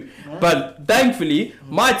could do. Huh? But thankfully,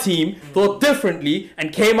 my team thought differently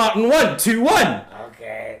and came out and won 2-1.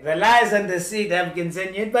 Okay. the lies and deceit have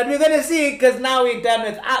continued, but we're gonna see because now we're done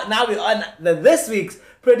with. Now we're on this week's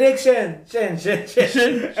prediction. So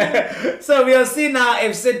we'll see now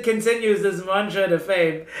if Sid continues this mantra to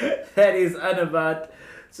fame that he's on about.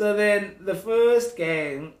 So then the first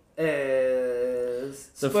game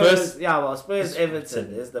is Spurs. Spurs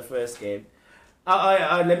Everton is the first game.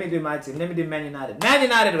 Let me do my team. Let me do Man United. Man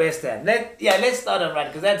United West Ham. Let's start on right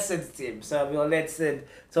because that's Sid's team. So we'll let Sid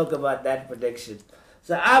talk about that prediction.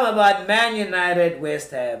 So I'm about Man United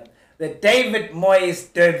West Ham. The David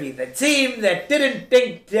Moyes Derby. The team that didn't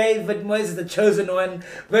think David Moyes is the chosen one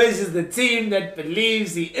versus the team that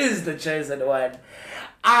believes he is the chosen one.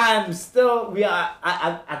 I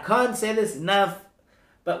can't say this enough,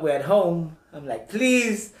 but we're at home. I'm like,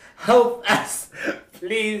 please help us.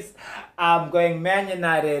 Please. I'm going Man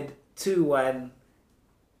United 2-1.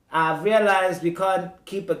 I've realized we can't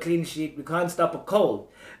keep a clean sheet. We can't stop a cold.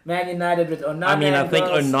 Man United with Onana. I think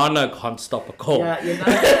Onana can't stop a cold.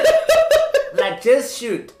 Yeah, like just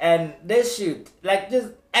shoot and just shoot. Like just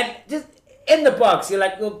in the box. You're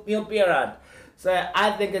like you'll be around. So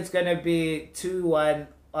I think it's gonna be 2-1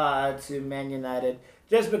 to Man United.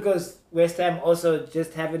 Just because West Ham also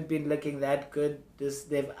just haven't been looking that good.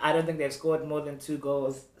 I don't think they've scored more than 2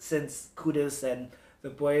 goals since Kudus and the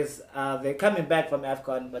boys. They're coming back from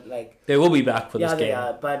AFCON, but like they will be back for this game. Yeah, they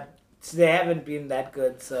are, but they haven't been that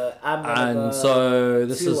good. So I'm gonna go so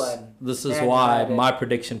 2-1. This is why my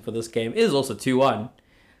prediction for this game is also 2-1.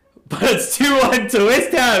 But it's 2-1 to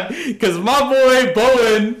West Ham because my boy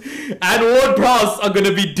Bowen and Ward-Prowse are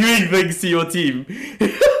gonna be doing things to your team.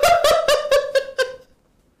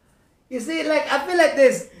 You see, like I feel like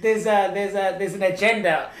there's an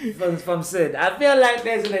agenda from Sid. I feel like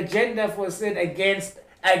there's an agenda for Sid against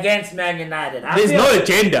Man United. There's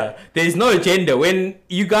no agenda. When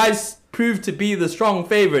you guys prove to be the strong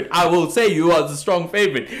favorite, I will say you are the strong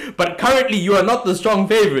favorite. But currently, you are not the strong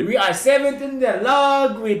favorite. We are 7th in the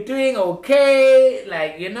log. We're doing okay.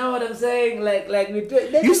 Like, you know what I'm saying? Like we do.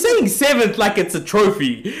 You're saying 7th like it's a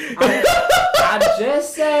trophy. I'm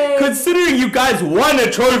just saying. Considering you guys won a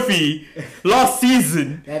trophy last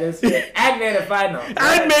season. That is fair. And made a final.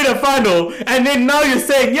 And then now you're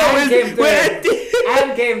saying, yo, and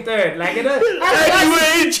came third. Like, you know. And you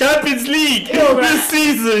were in Champions League this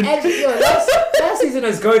season. That season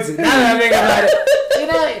was goated. Now that I think about it.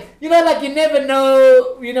 You know, like you never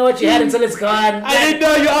know, what you had until it's gone. I didn't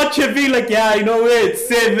know you're out here being like, yeah, we're at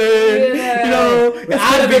 7. We're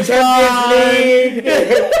out of the Champions League.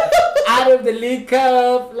 Out of the League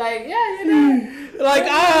Cup. Like, Like,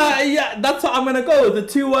 that's what I'm going to go with,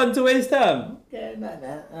 the 2-1 to West Ham. Okay,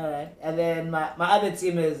 alright. And then my other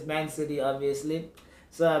team is Man City, obviously.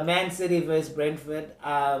 So, Man City versus Brentford.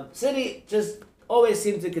 City just always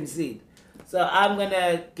seem to concede. So I'm going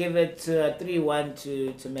to give it to a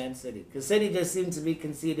 3-1 to Man City. Because City just seem to be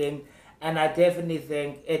conceding. And I definitely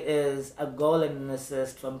think it is a goal and an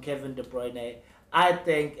assist from Kevin De Bruyne. I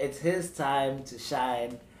think it's his time to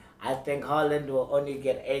shine. I think Haaland will only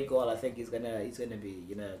get a goal. I think he's gonna be,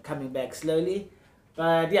 coming back slowly.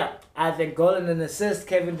 But yeah, I think goal and an assist,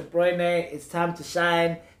 Kevin De Bruyne. It's time to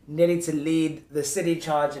shine. Needing to lead the City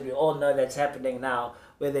charge. And we all know that's happening now.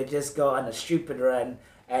 Where they just go on a stupid run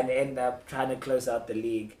and end up trying to close out the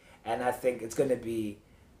league. And I think it's going to be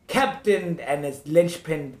captained and it's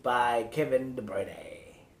linchpinned by Kevin De Bruyne.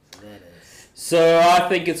 So that is. So I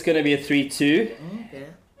think it's going to be a 3-2. Okay.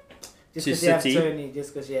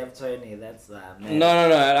 Just because you have Tony, that's man. No.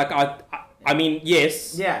 Like I mean,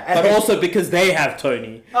 yes. Yeah. But also because they have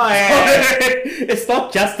Tony. Oh yeah. It's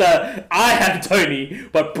not just I have Tony,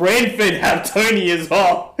 but Brentford have Tony as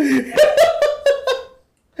well.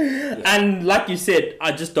 And like you said,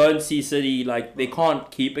 I just don't see City, like, they can't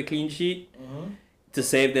keep a clean sheet to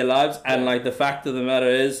save their lives. And, like, the fact of the matter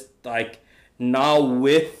is, like, now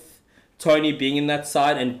with Tony being in that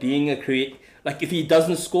side and being like, if he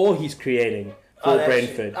doesn't score, he's creating for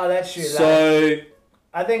Brentford. True. Oh, that's true. So...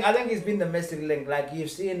 I think he's been the missing link. Like,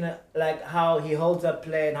 you've seen, like, how he holds up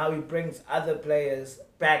play and how he brings other players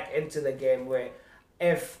back into the game, where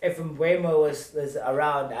if Mbeumo was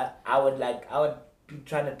around, I would be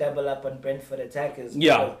trying to double up on Brentford attackers.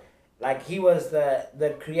 Yeah. Like, he was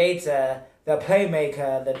the creator, the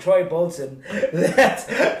playmaker, the Troy Bolton.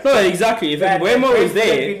 No, exactly. If Mbeumo was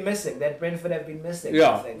there... That Brentford have been missing,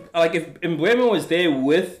 yeah. I think. Like, if Mbeumo was there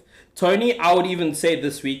with Tony, I would even say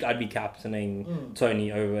this week I'd be captaining Tony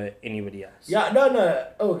over anybody else. Yeah, no.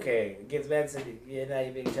 Okay, against Man City, now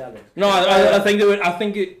you're being challenged. No, I think they would.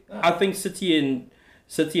 I think City and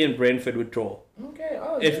Brentford would draw. Okay.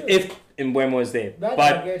 If Mbeumo was there, but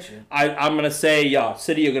I get you. I'm gonna say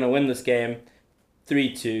City are gonna win this game,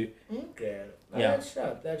 3-2. Okay. Oh, yeah.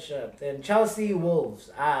 That's sharp. Then Chelsea Wolves.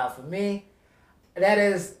 For me, that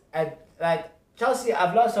is like Chelsea.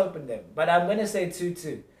 I've lost hope in them, but I'm gonna say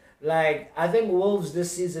 2-2. Like I think Wolves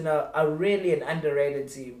this season are really an underrated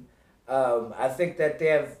team. I think that they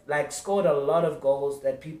have like scored a lot of goals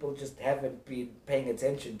that people just haven't been paying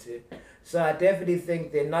attention to. So I definitely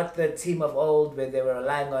think they're not the team of old where they were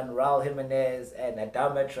relying on Raul Jimenez and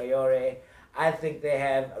Adama Traore. I think they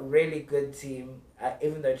have a really good team,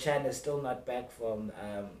 even though Chan is still not back from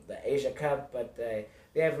the Asia Cup, but they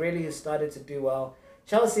have really started to do well.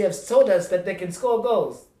 Chelsea have told us that they can score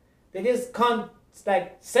goals. They just can't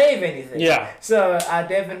like save anything. Yeah. So I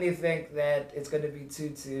definitely think that it's going to be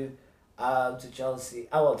 2-2 to Chelsea.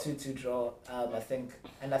 2-2 draw. I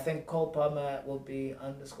think Cole Palmer will be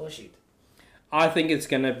on the score sheet. I think it's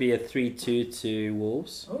gonna be a 3-2 to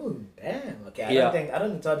Wolves. Oh damn! Okay, I don't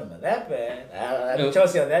think Tottenham are that bad.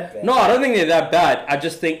 Chelsea are that bad. No, I don't think they're that bad. I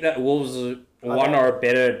just think that Wolves are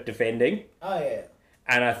better defending. Oh yeah.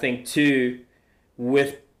 And I think 2,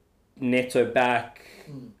 with Neto back,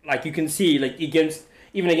 like you can see, like against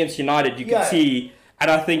United, you can see. And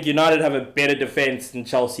I think United have a better defense than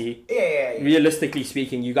Chelsea. Yeah. Realistically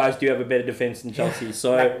speaking, you guys do have a better defense than Chelsea.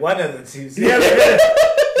 So like one of the two.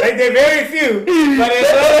 Like they're very few, but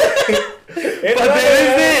it's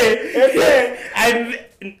there.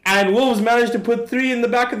 And Wolves managed to put 3 in the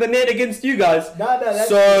back of the net against you guys. That's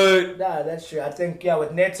true. That's true. I think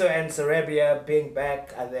with Neto and Sarabia being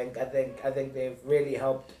back, I think they've really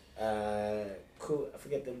helped. I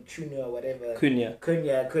forget the Cunha or whatever.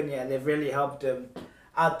 Cunha. They've really helped him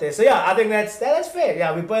out there. So I think that's fair.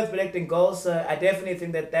 Yeah, we're both predicting goals. So I definitely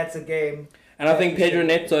think that's a game. And I think Pedro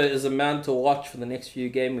Neto is a man to watch for the next few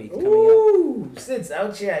game weeks coming up. Ooh, Sid's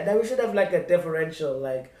out here. Now we should have like a differential,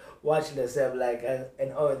 like watch list, have like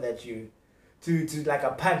an own that you to like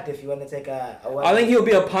a punt if you want to take a I think he'll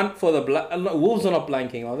be a punt for the Wolves are not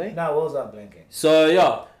blanking, are they? No, Wolves aren't blanking.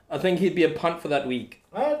 So I think he'd be a punt for that week.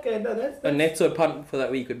 Okay, no, that's a Neto punt for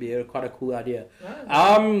that week would be quite a cool idea.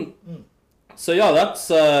 So that's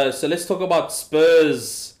so let's talk about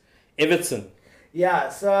Spurs Everton. Yeah,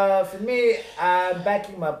 so for me, I'm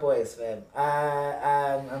backing my boys, fam.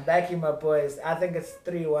 I'm backing my boys. I think it's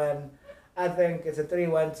 3-1. I think it's a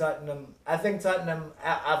 3-1 Tottenham. I think Tottenham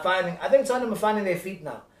are finding their feet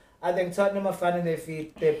now.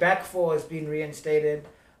 Their back four has been reinstated.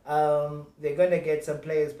 They're going to get some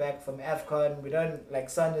players back from AFCON.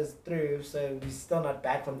 Son is through, so he's still not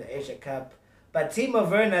back from the Asia Cup. But Timo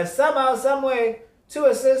Werner, somehow, someway, 2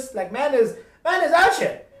 assists. Man is out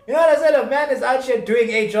here. You know what I said? A man is out here doing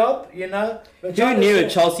a job, you know? But who knew a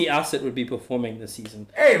Chelsea asset would be performing this season?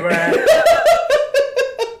 Hey, bro.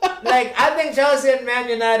 I think Chelsea and Man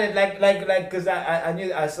United, because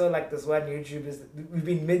I saw this one YouTuber.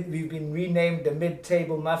 We've been renamed the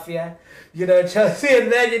mid-table mafia, you know, Chelsea and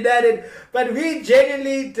Man United, but we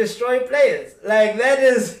genuinely destroy players. That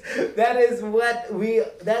is what we.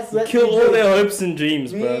 That's what kill all their hopes and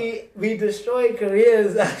dreams, bro. We destroy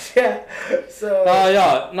careers. So.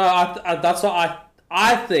 That's what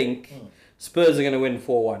I think. Spurs are going to win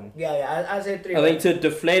 4-1. Yeah, I say 3-1. I think to a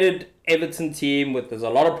deflated Everton team there's a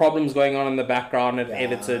lot of problems going on in the background at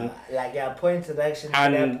Everton. Point deduction.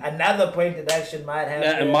 And another point deduction might happen.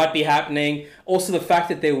 Yeah, it might be happening. Also, the fact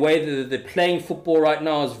that the way that they're playing football right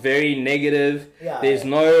now is very negative. Yeah, there's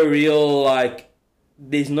no real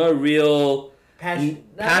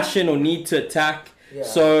passion or need to attack. Yeah.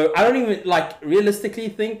 So I don't even realistically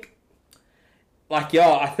think.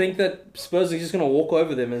 I think that Spurs are just going to walk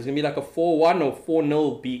over them. It's going to be a 4-1 or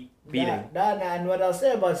 4-0 beating. And what I'll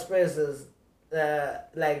say about Spurs is,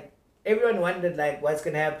 everyone wondered, what's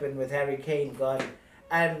going to happen with Harry Kane gone.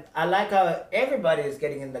 And I like how everybody is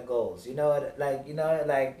getting in the goals. You know,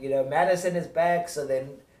 Maddison is back, so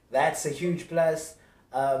then that's a huge plus.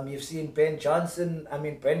 You've seen Brennan Johnson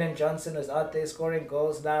is out there scoring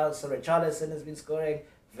goals now. So Richarlison has been scoring.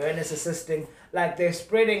 Werner's assisting. They're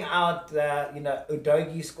spreading out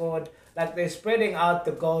Udogie scored. They're spreading out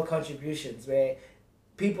the goal contributions where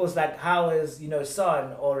people's how is,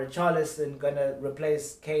 Son or Richarlison going to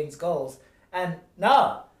replace Kane's goals? And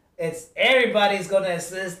no, it's everybody's going to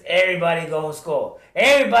assist, everybody going to score.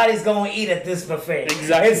 Everybody's going to eat at this buffet.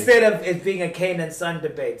 Exactly. Instead of it being a Kane and Son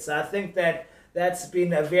debate. So I think that's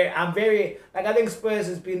been I think Spurs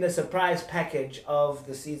has been the surprise package of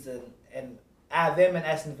the season, and them and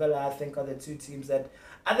Aston Villa, I think, are the 2 teams that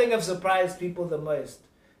I think have surprised people the most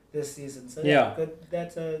this season. So good.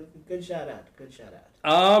 That's a good shout out.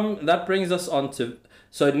 That brings us on to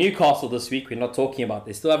Newcastle this week. We're not talking about.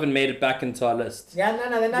 They still haven't made it back into our list. Yeah,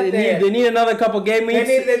 no, they're not there. They need another couple game weeks.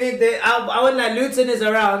 I wouldn't like Luton is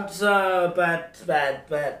around, so but.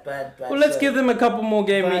 Well, let's give them a couple more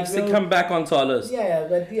game weeks to come back onto our list. Yeah.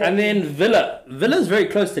 And then Villa. Villa's very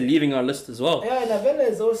close to leaving our list as well. Yeah, no, Villa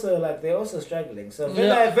is also they're also struggling. So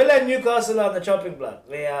Villa and Newcastle are on the chopping block.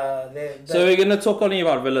 So we're gonna talk only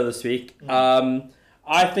about Villa this week.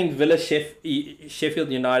 I think Villa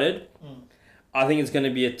Sheffield United. I think it's going to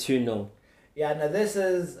be a 2-0. Yeah, no, this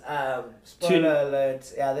is spoiler alert.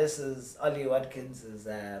 Yeah, this is Ollie Watkins's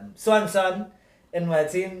son in my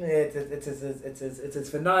team. It's his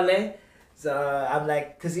finale. So I'm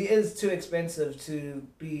like, because he is too expensive to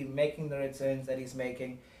be making the returns that he's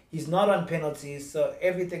making. He's not on penalties, so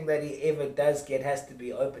everything that he ever does get has to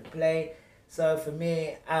be open play. So for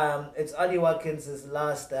me, it's Ollie Watkins's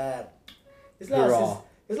last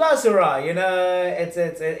hurrah, you know.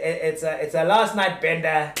 It's a last night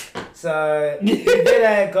bender. So you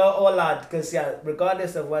better go all out, because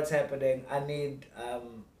regardless of what's happening, I need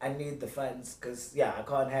the funds, because I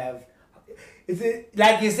can't have.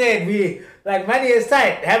 Like you said, money is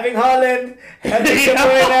tight. Having Haaland, having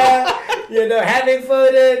Galore, having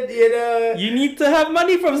Foden, You need to have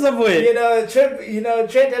money from somewhere.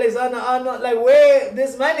 Trent Alexander-Arnold, where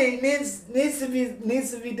this money needs to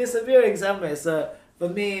be disappearing somewhere. So for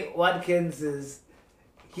me, Watkins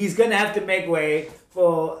he's gonna have to make way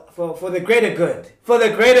for the greater good. For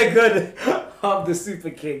the greater good of the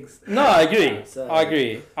Super Kings. No, I agree. I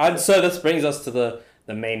agree. And so this brings us to the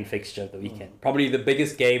main fixture of the weekend. Probably the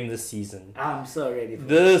biggest game this season. I'm so ready for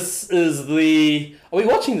this. Is the... Are we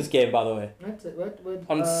watching this game, by the way? What?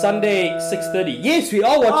 On Sunday, 6:30. Yes, we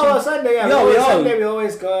are watching. Oh, Sunday, yeah. We are. Sunday we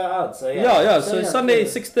always go out, so yeah. Yeah. So Sunday,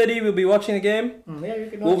 6:30, we'll be watching the game. Yeah, you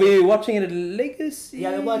can watch We'll be watching it at Legacy.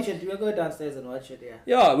 Yeah, we'll watch it. We'll go downstairs and watch it, yeah.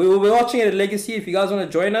 Yeah, we will be watching it at Legacy. If you guys want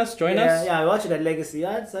to join us, join us. Yeah, watch it at Legacy,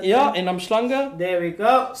 yeah. Yeah, in Umhlanga. There we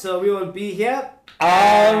go. So we will be here.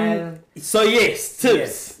 So yes,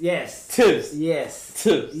 tips. Yes. Tips. Yes.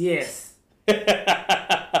 Tips. Yes.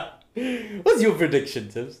 What's your prediction,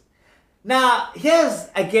 Tips? Now, here's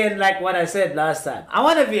again like what I said last time. I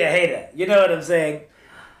want to be a hater. You know what I'm saying?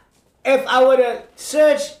 If I were to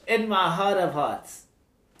search in my heart of hearts,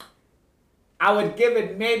 I would give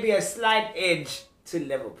it maybe a slight edge to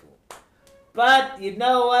Liverpool. But you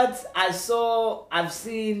know what? I've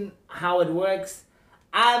seen how it works.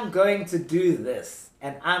 I'm going to do this.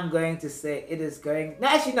 And I'm going to say it is going... No,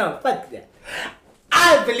 actually, no. Fuck that.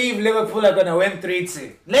 I believe Liverpool are going to win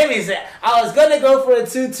 3-2. Let me say, I was going to go for a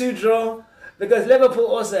 2-2 draw, because Liverpool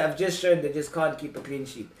also have just shown they just can't keep a clean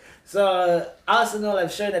sheet. So Arsenal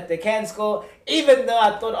have shown that they can score, even though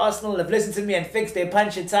I thought Arsenal have listened to me and fixed their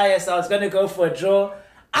punch and tire, so I was going to go for a draw.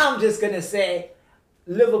 I'm just going to say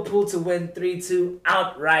Liverpool to win 3-2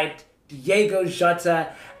 outright. Diego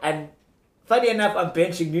Jota, and funny enough, I'm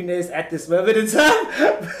benching Nunes at this moment in time.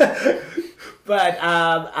 But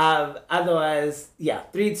otherwise,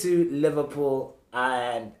 3-2 Liverpool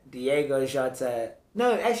and Diego Jota.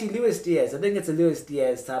 No, actually Luis Diaz. I think it's a Luis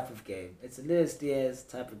Diaz type of game.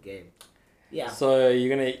 Yeah. So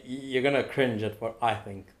you're gonna cringe at what I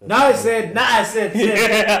think. I said.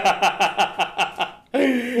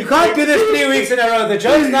 You can't do this 3 weeks in a row. The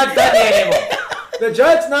joke's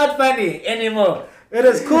not funny anymore. It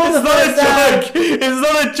is cool. It's not a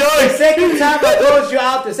joke. The second time I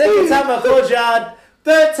called you out.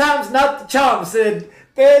 Third time's not the charm, Sid.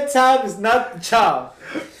 Third time is not the charm.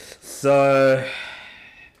 So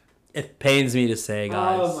it pains me to say,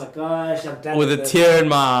 guys. Oh my gosh, I'm done with a tear in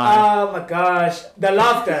my eye. Oh my gosh. The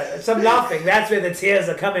laughter. Some laughing. That's where the tears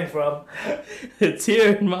are coming from. A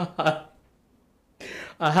tear in my eye.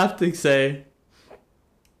 I have to say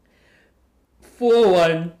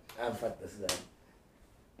 4-1. Fuck this then.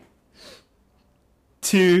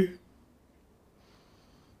 2. You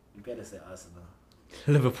better say Arsenal.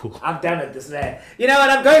 Liverpool. I'm done with this, man. You know what?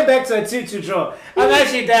 I'm going back to a 2-2 draw. I'm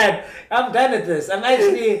actually done. I'm done with this. I'm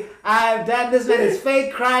done. This man is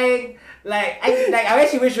fake crying. I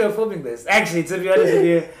actually wish we were filming this. Actually, to be honest with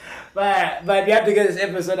you. But we have to get this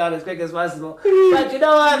episode out as quick as possible. But you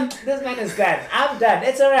know what? This man is done. I'm done.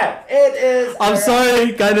 It's a wrap. It is. I'm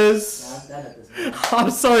sorry, guys. I'm done with this, man. I'm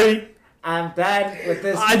sorry. I'm done with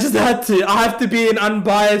this. I just had to. I have to be an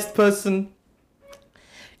unbiased person.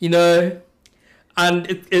 You know.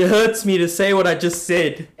 And it hurts me to say what I just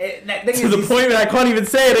said. To the point where I can't even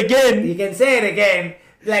say it again. You can say it again.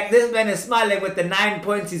 This man is smiling with the 9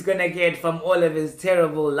 points he's going to get from all of his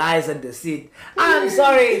terrible lies and deceit. I'm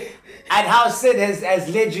sorry at how Sid has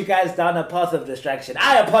led you guys down a path of distraction.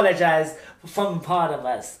 I apologize from part of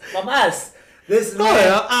us. From us. This No,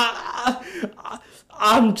 man.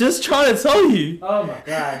 I'm just trying to tell you Oh my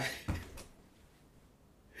gosh.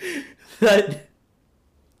 that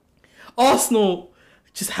Arsenal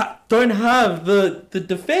just don't have the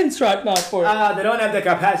defense right now for it. They don't have the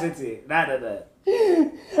capacity. None of that.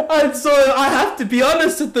 And so I have to be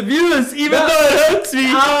honest with the viewers, even though it hurts me.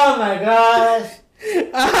 Oh my gosh.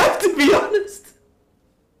 I have to be honest.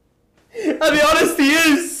 And the honesty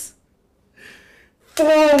is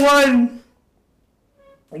 4-1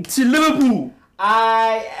 to Liverpool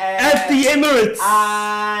at the Emirates.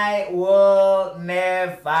 I will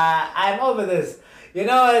never. I'm over this. You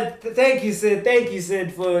know what? Thank you, Sid. Thank you,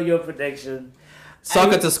 Sid, for your prediction.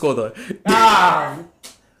 Saka to score though.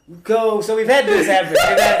 Go. So we've had this happen.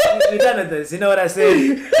 We've done this. You know what I said?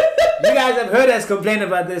 You guys have heard us complain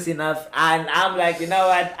about this enough. And I'm like, you know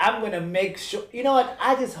what? I'm going to make sure. You know what?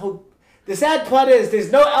 I just hope. The sad part is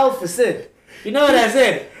there's no L for Sid. You know what I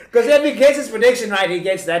said? Because if he gets his prediction right, he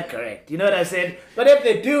gets that correct. You know what I said? But if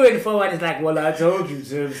they do it forward, it's like, well, I told you,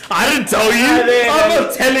 Sid. I didn't tell you. I'm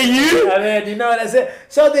not telling you. I mean, you know what I said?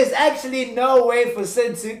 So there's actually no way for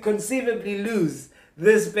Sid to conceivably lose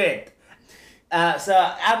this bet. So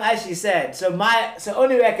I'm actually sad. So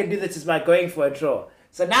only way I can do this is by going for a draw.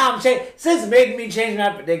 So now I'm changing. Sid's made me change my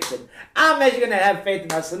prediction. I'm actually gonna have faith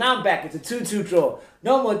in us. So now I'm back. It's a 2-2 draw.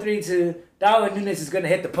 No more 3-2. Darwin Núñez is gonna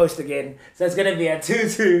hit the post again. So it's gonna be a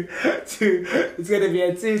 2-2. It's gonna be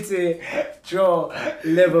a 2-2 draw.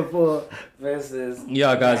 Liverpool versus.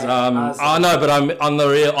 Yeah, guys. I know, but I'm on the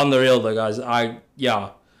real though, guys.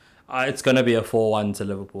 It's gonna be a 4-1 to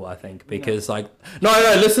Liverpool, I think, because no.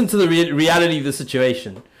 Listen to the reality of the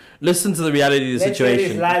situation. Listen to the reality of the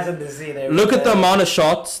situation. Look at the amount of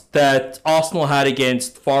shots that Arsenal had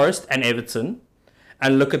against Forest and Everton,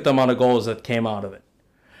 and look at the amount of goals that came out of it.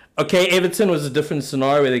 Okay, Everton was a different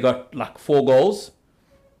scenario where they got 4 goals,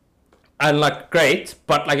 and great,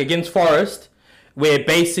 but against Forest, where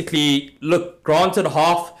basically granted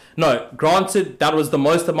that was the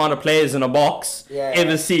most amount of players in a box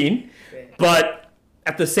ever seen, but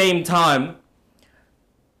at the same time,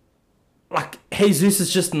 Jesus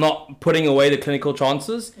is just not putting away the clinical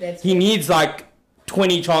chances. He needs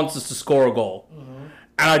 20 chances to score a goal. Mm-hmm.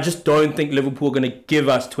 And I just don't think Liverpool are going to give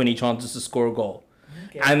us 20 chances to score a goal.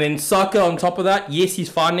 Okay. And then Saka on top of that, yes, he's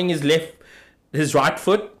finding his right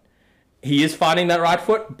foot. He is finding that right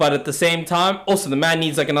foot. But at the same time, also the man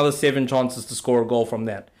needs another 7 chances to score a goal from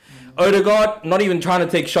that. Mm-hmm. Odegaard, not even trying to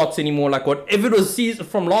take shots anymore. If it was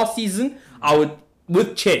from last season, I would,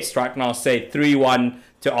 with chest right now, say 3-1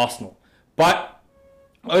 to Arsenal. But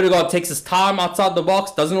Odegaard takes his time outside the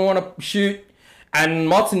box, doesn't want to shoot, and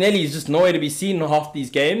Martinelli is just nowhere to be seen in half these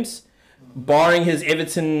games, barring his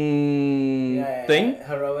Everton thing.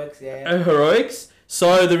 Heroics.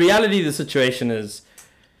 So the reality of the situation is,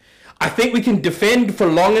 I think we can defend for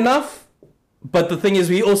long enough, but the thing is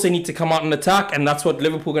we also need to come out and attack, and that's what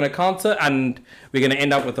Liverpool are going to counter, and we're going to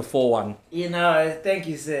end up with a 4-1. You know, thank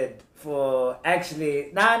you, Sid. For actually,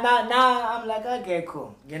 now I'm like, okay,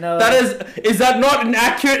 cool. You know, is that not an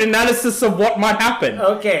accurate analysis of what might happen?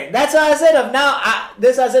 Okay, that's why I said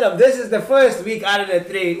this is the first week out of the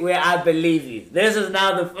 3 where I believe you. This is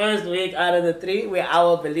now the first week out of the 3 where I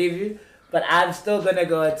will believe you, but I'm still gonna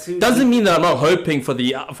go a 2. Doesn't mean that I'm not hoping for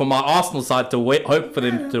my Arsenal side to hope for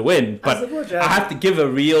them to win, but I have to give a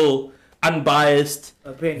real unbiased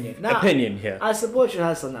opinion here. I support your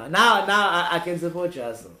hustle now. Now I can support your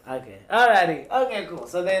hustle. Okay. Alrighty. Okay, cool.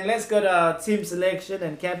 So then let's go to our team selection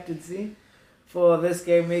and captaincy for this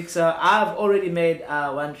game week. So I've already made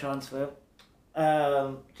 1 transfer.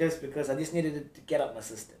 Just because I just needed it to get up my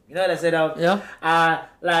system. You know what I said?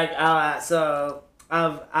 So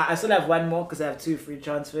I still have 1 more because I have 2 free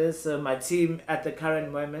transfers. So my team at the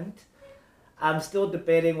current moment, I'm still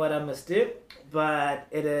debating what I must do. But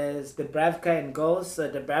it is Dubravka in goals. So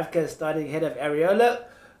Dubravka is starting ahead of Areola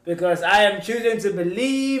because I am choosing to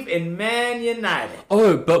believe in Man United.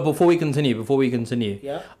 Oh, but before we continue,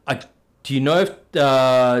 yeah. Do you know if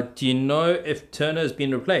Turner has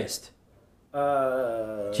been replaced?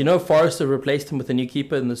 Do you know if Forest have replaced him with a new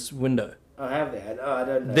keeper in this window? Oh, have they? Oh, I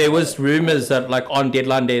don't know. There was rumours that on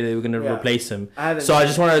deadline day they were going to replace him. I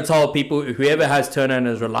just wanted to tell people, whoever has Turner and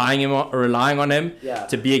is relying on him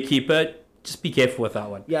to be a keeper, just be careful with that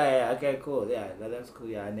one. Yeah, okay, cool. Yeah, that's cool.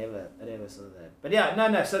 Yeah, I never saw that. But yeah,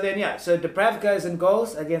 no. So then, so Dubravka is in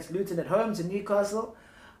goals against Luton at home to Newcastle.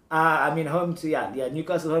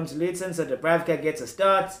 Newcastle home to Luton. So Dubravka gets a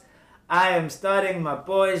start. I am starting my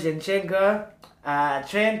boy Zinchenko,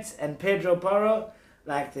 Trent, and Pedro Porro.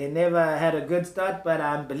 They never had a good start, but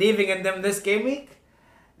I'm believing in them this game week.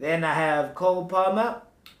 Then I have Cole Palmer.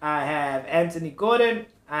 I have Anthony Gordon.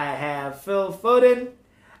 I have Phil Foden,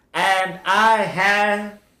 and I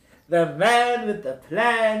have the man with the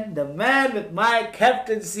plan, the man with my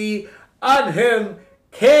captaincy on him,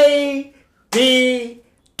 KDB.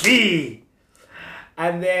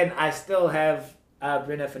 And then I still have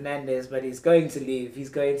Bruno Fernandes, but he's going to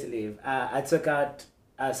leave. I took out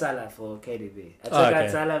Salah for KDB. Out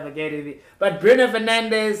Salah for KDB. But Bruno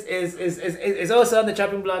Fernandes is also on the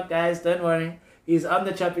chopping block, guys. Don't worry. He's on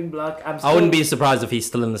the chopping block. I wouldn't be surprised if he's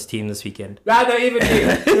still in this team this weekend. Rather even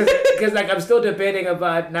me. Because like I'm still debating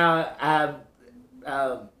about now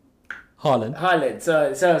Haaland.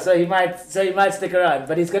 So he might stick around,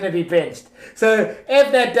 but he's gonna be benched. So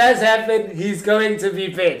if that does happen, he's going to be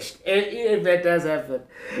benched. If that does happen.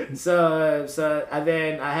 So and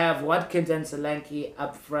then I have Watkins and Solanke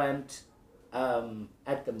up front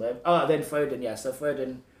at the moment. Oh, then Foden, yeah. So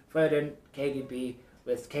Foden, KDB,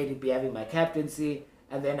 with KDB having my captaincy,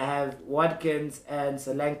 and then I have Watkins and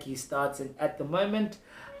Solanke starting at the moment.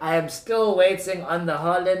 I am still waiting on the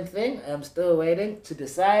Haaland thing. I'm still waiting to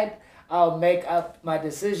decide. I'll make up my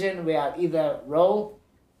decision where I'll either roll,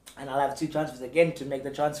 and I'll have 2 transfers again to make the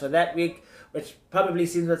transfer that week, which probably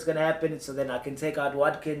seems what's going to happen. So then I can take out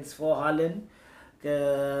Watkins for Haaland,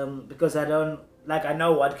 because I know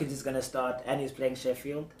Watkins is going to start and he's playing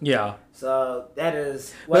Sheffield. Yeah. So that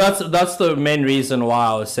is... Well, that's the main reason why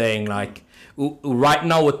I was saying, like, right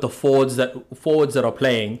now with the forwards that are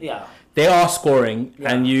playing... Yeah. They are scoring,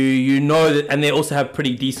 and you know that, and they also have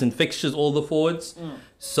pretty decent fixtures, all the forwards.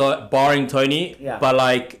 So barring Tony, but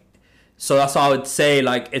like, so that's how I would say,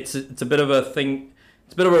 like, it's a bit of a thing.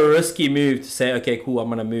 It's a bit of a risky move to say, okay, cool, I'm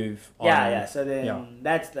gonna move on. So then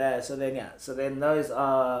that's the. So then those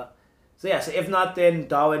are. So if not, then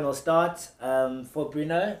Darwin will start for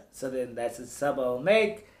Bruno. So then that's a sub I'll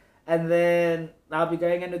make, and then I'll be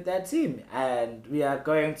going in with that team, and we are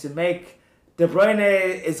going to make. De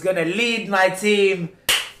Bruyne is going to lead my team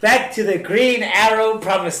back to the Green Arrow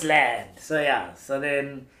Promised Land. So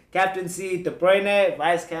then captaincy, De Bruyne,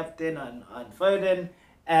 vice captain on Foden,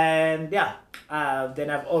 and then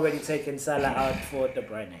I've already taken Salah out for De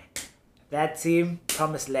Bruyne. That team,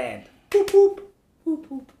 Promised Land. Boop, boop, boop,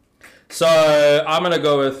 boop. So I'm going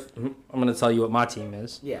to tell you what my team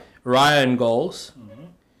is. Yeah. Raya in goals. Mm-hmm.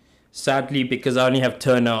 Sadly, because I only have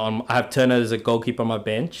Turner I have Turner as a goalkeeper on my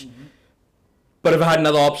bench. Mm-hmm. But if I had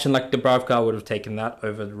another option like Dubravka, I would have taken that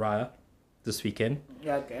over Raya this weekend.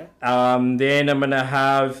 Yeah, okay. Then I'm going to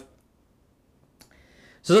have...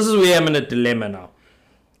 So this is where I'm in a dilemma now.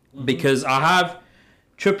 Mm-hmm. Because I have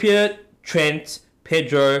Trippier, Trent,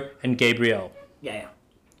 Pedro, and Gabriel. Yeah.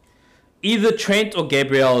 Either Trent or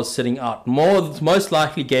Gabriel is sitting out. Most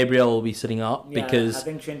likely Gabriel will be sitting out because... I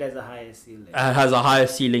think Trent has a higher ceiling. Has a higher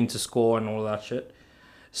ceiling to score and all that shit.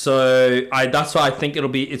 So that's why I think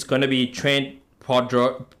it's going to be Trent,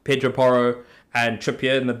 Pedro Porro, and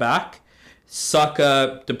Trippier in the back.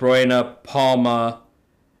 Saka, De Bruyne, Palmer,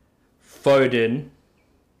 Foden.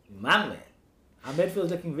 Man. Our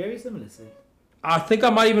midfield's looking very similar, sir. I think I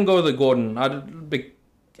might even go with the Gordon.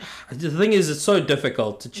 The thing is, it's so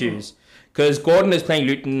difficult to choose. Because Gordon is playing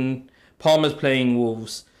Luton, Palmer's playing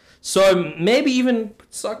Wolves. So maybe even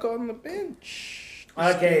put Saka on the bench.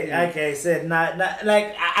 Okay, so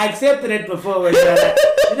like I accepted it before.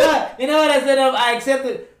 You know what I said? I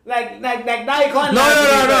accepted. Like now you can't.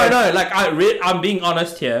 No. Like I'm being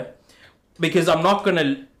honest here, because I'm not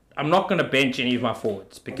gonna bench any of my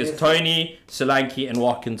forwards because Tony, Solanke, and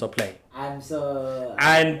Watkins are playing.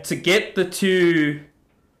 And to get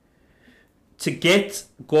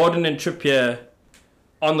Gordon and Trippier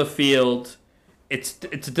on the field, it's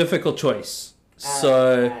a difficult choice.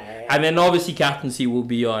 And then obviously captaincy will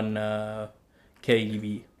be on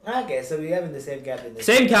KDB. Okay, so we're having the same captain.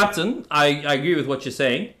 Same captain. I agree with what you're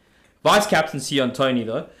saying. Vice captaincy on Tony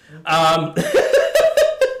though.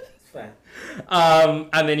 It's fine.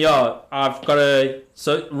 And then I've got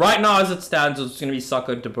so right now as it stands, it's going to be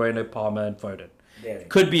Saka, De Bruyne, Palmer, and Foden.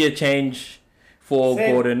 Could be a change for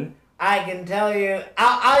Gordon. I can tell you,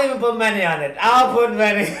 I'll even put money on it. I'll put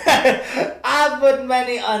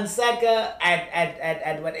money on Saka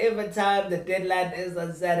at whatever time the deadline is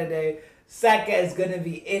on Saturday. Saka is going to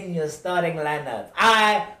be in your starting lineup.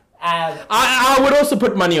 I would also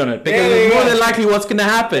put money on it because it's more than likely what's going to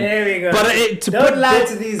happen. There we go. But don't lie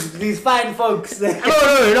to these fine folks. No,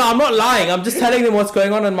 I'm not lying. I'm just telling them what's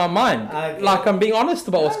going on in my mind. Okay. Like I'm being honest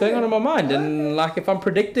about what's going on in my mind. And like if I'm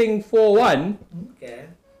predicting 4-1,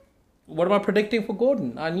 what am I predicting for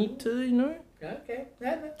Gordon? I need to, Okay,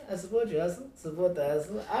 I support you. I support the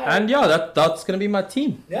hustle. Right. And that's gonna be my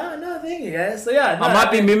team. Yeah, no, thank you guys. So I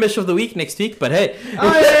might be Mimish of the week next week, but hey.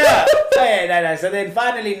 Oh yeah. Hey, No. So then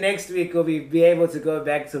finally next week we'll be able to go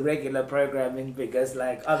back to regular programming because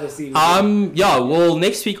like obviously. Well,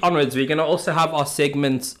 next week onwards we're gonna also have our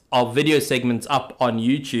video segments up on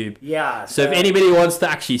YouTube. Yeah. So if anybody wants to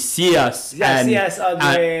actually see us, see us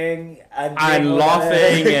arguing and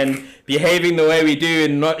laughing and behaving the way we do,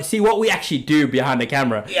 and see what we actually do behind the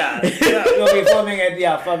camera. Yeah, we'll be filming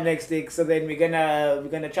it from next week. So then we're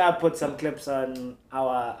gonna try to put some clips on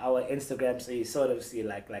our Instagram, so you sort of see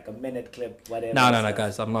like a minute clip, whatever. No,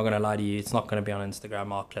 guys, I'm not gonna lie to you. It's not gonna be on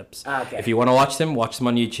Instagram, our clips. Okay. If you want to watch them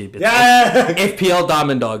on YouTube. It's FPL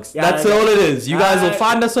Diamond Dogs. Yeah, that's all it is. You guys will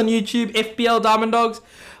find us on YouTube, FPL Diamond Dogs.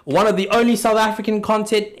 One of the only South African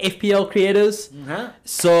content FPL creators. Mm-hmm.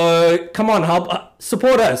 So come on,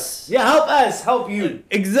 support us. Yeah, help us, help you.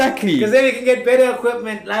 Exactly. Because then we can get better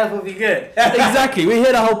equipment. Life will be good. Exactly. We're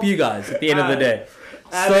here to help you guys at the end of the day.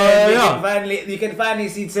 You can finally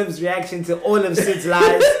see Tim's reaction to all of Sid's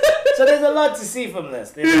lies. So there's a lot to see from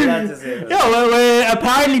this. Well,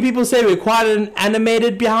 apparently people say we're quite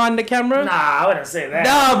animated behind the camera. Nah, I wouldn't say that.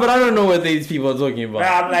 Nah, but I don't know what these people are talking about.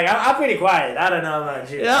 I'm pretty quiet. I don't know about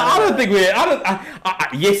you. Yeah, I don't think we're.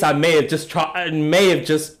 Yes, I may have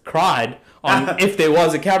just cried on if there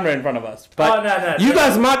was a camera in front of us. But you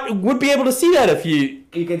guys would be able to see that if you.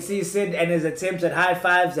 You can see Sid and his attempts at high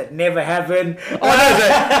fives that never happen. Oh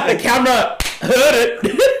no, the camera heard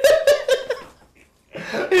it.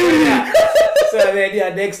 So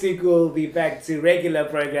then next week we'll be back to regular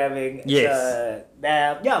programming. Yes.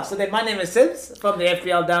 So then my name is Sims from the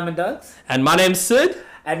FPL Diamond Dogs. And my name's Sid.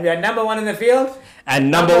 And we are number one in the field. And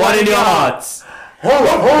number one in your hearts.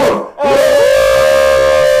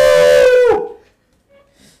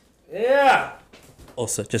 Yeah.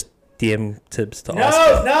 Also, just DM Tibbs to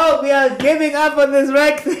ask. No, we are giving up on this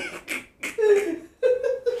rank thing.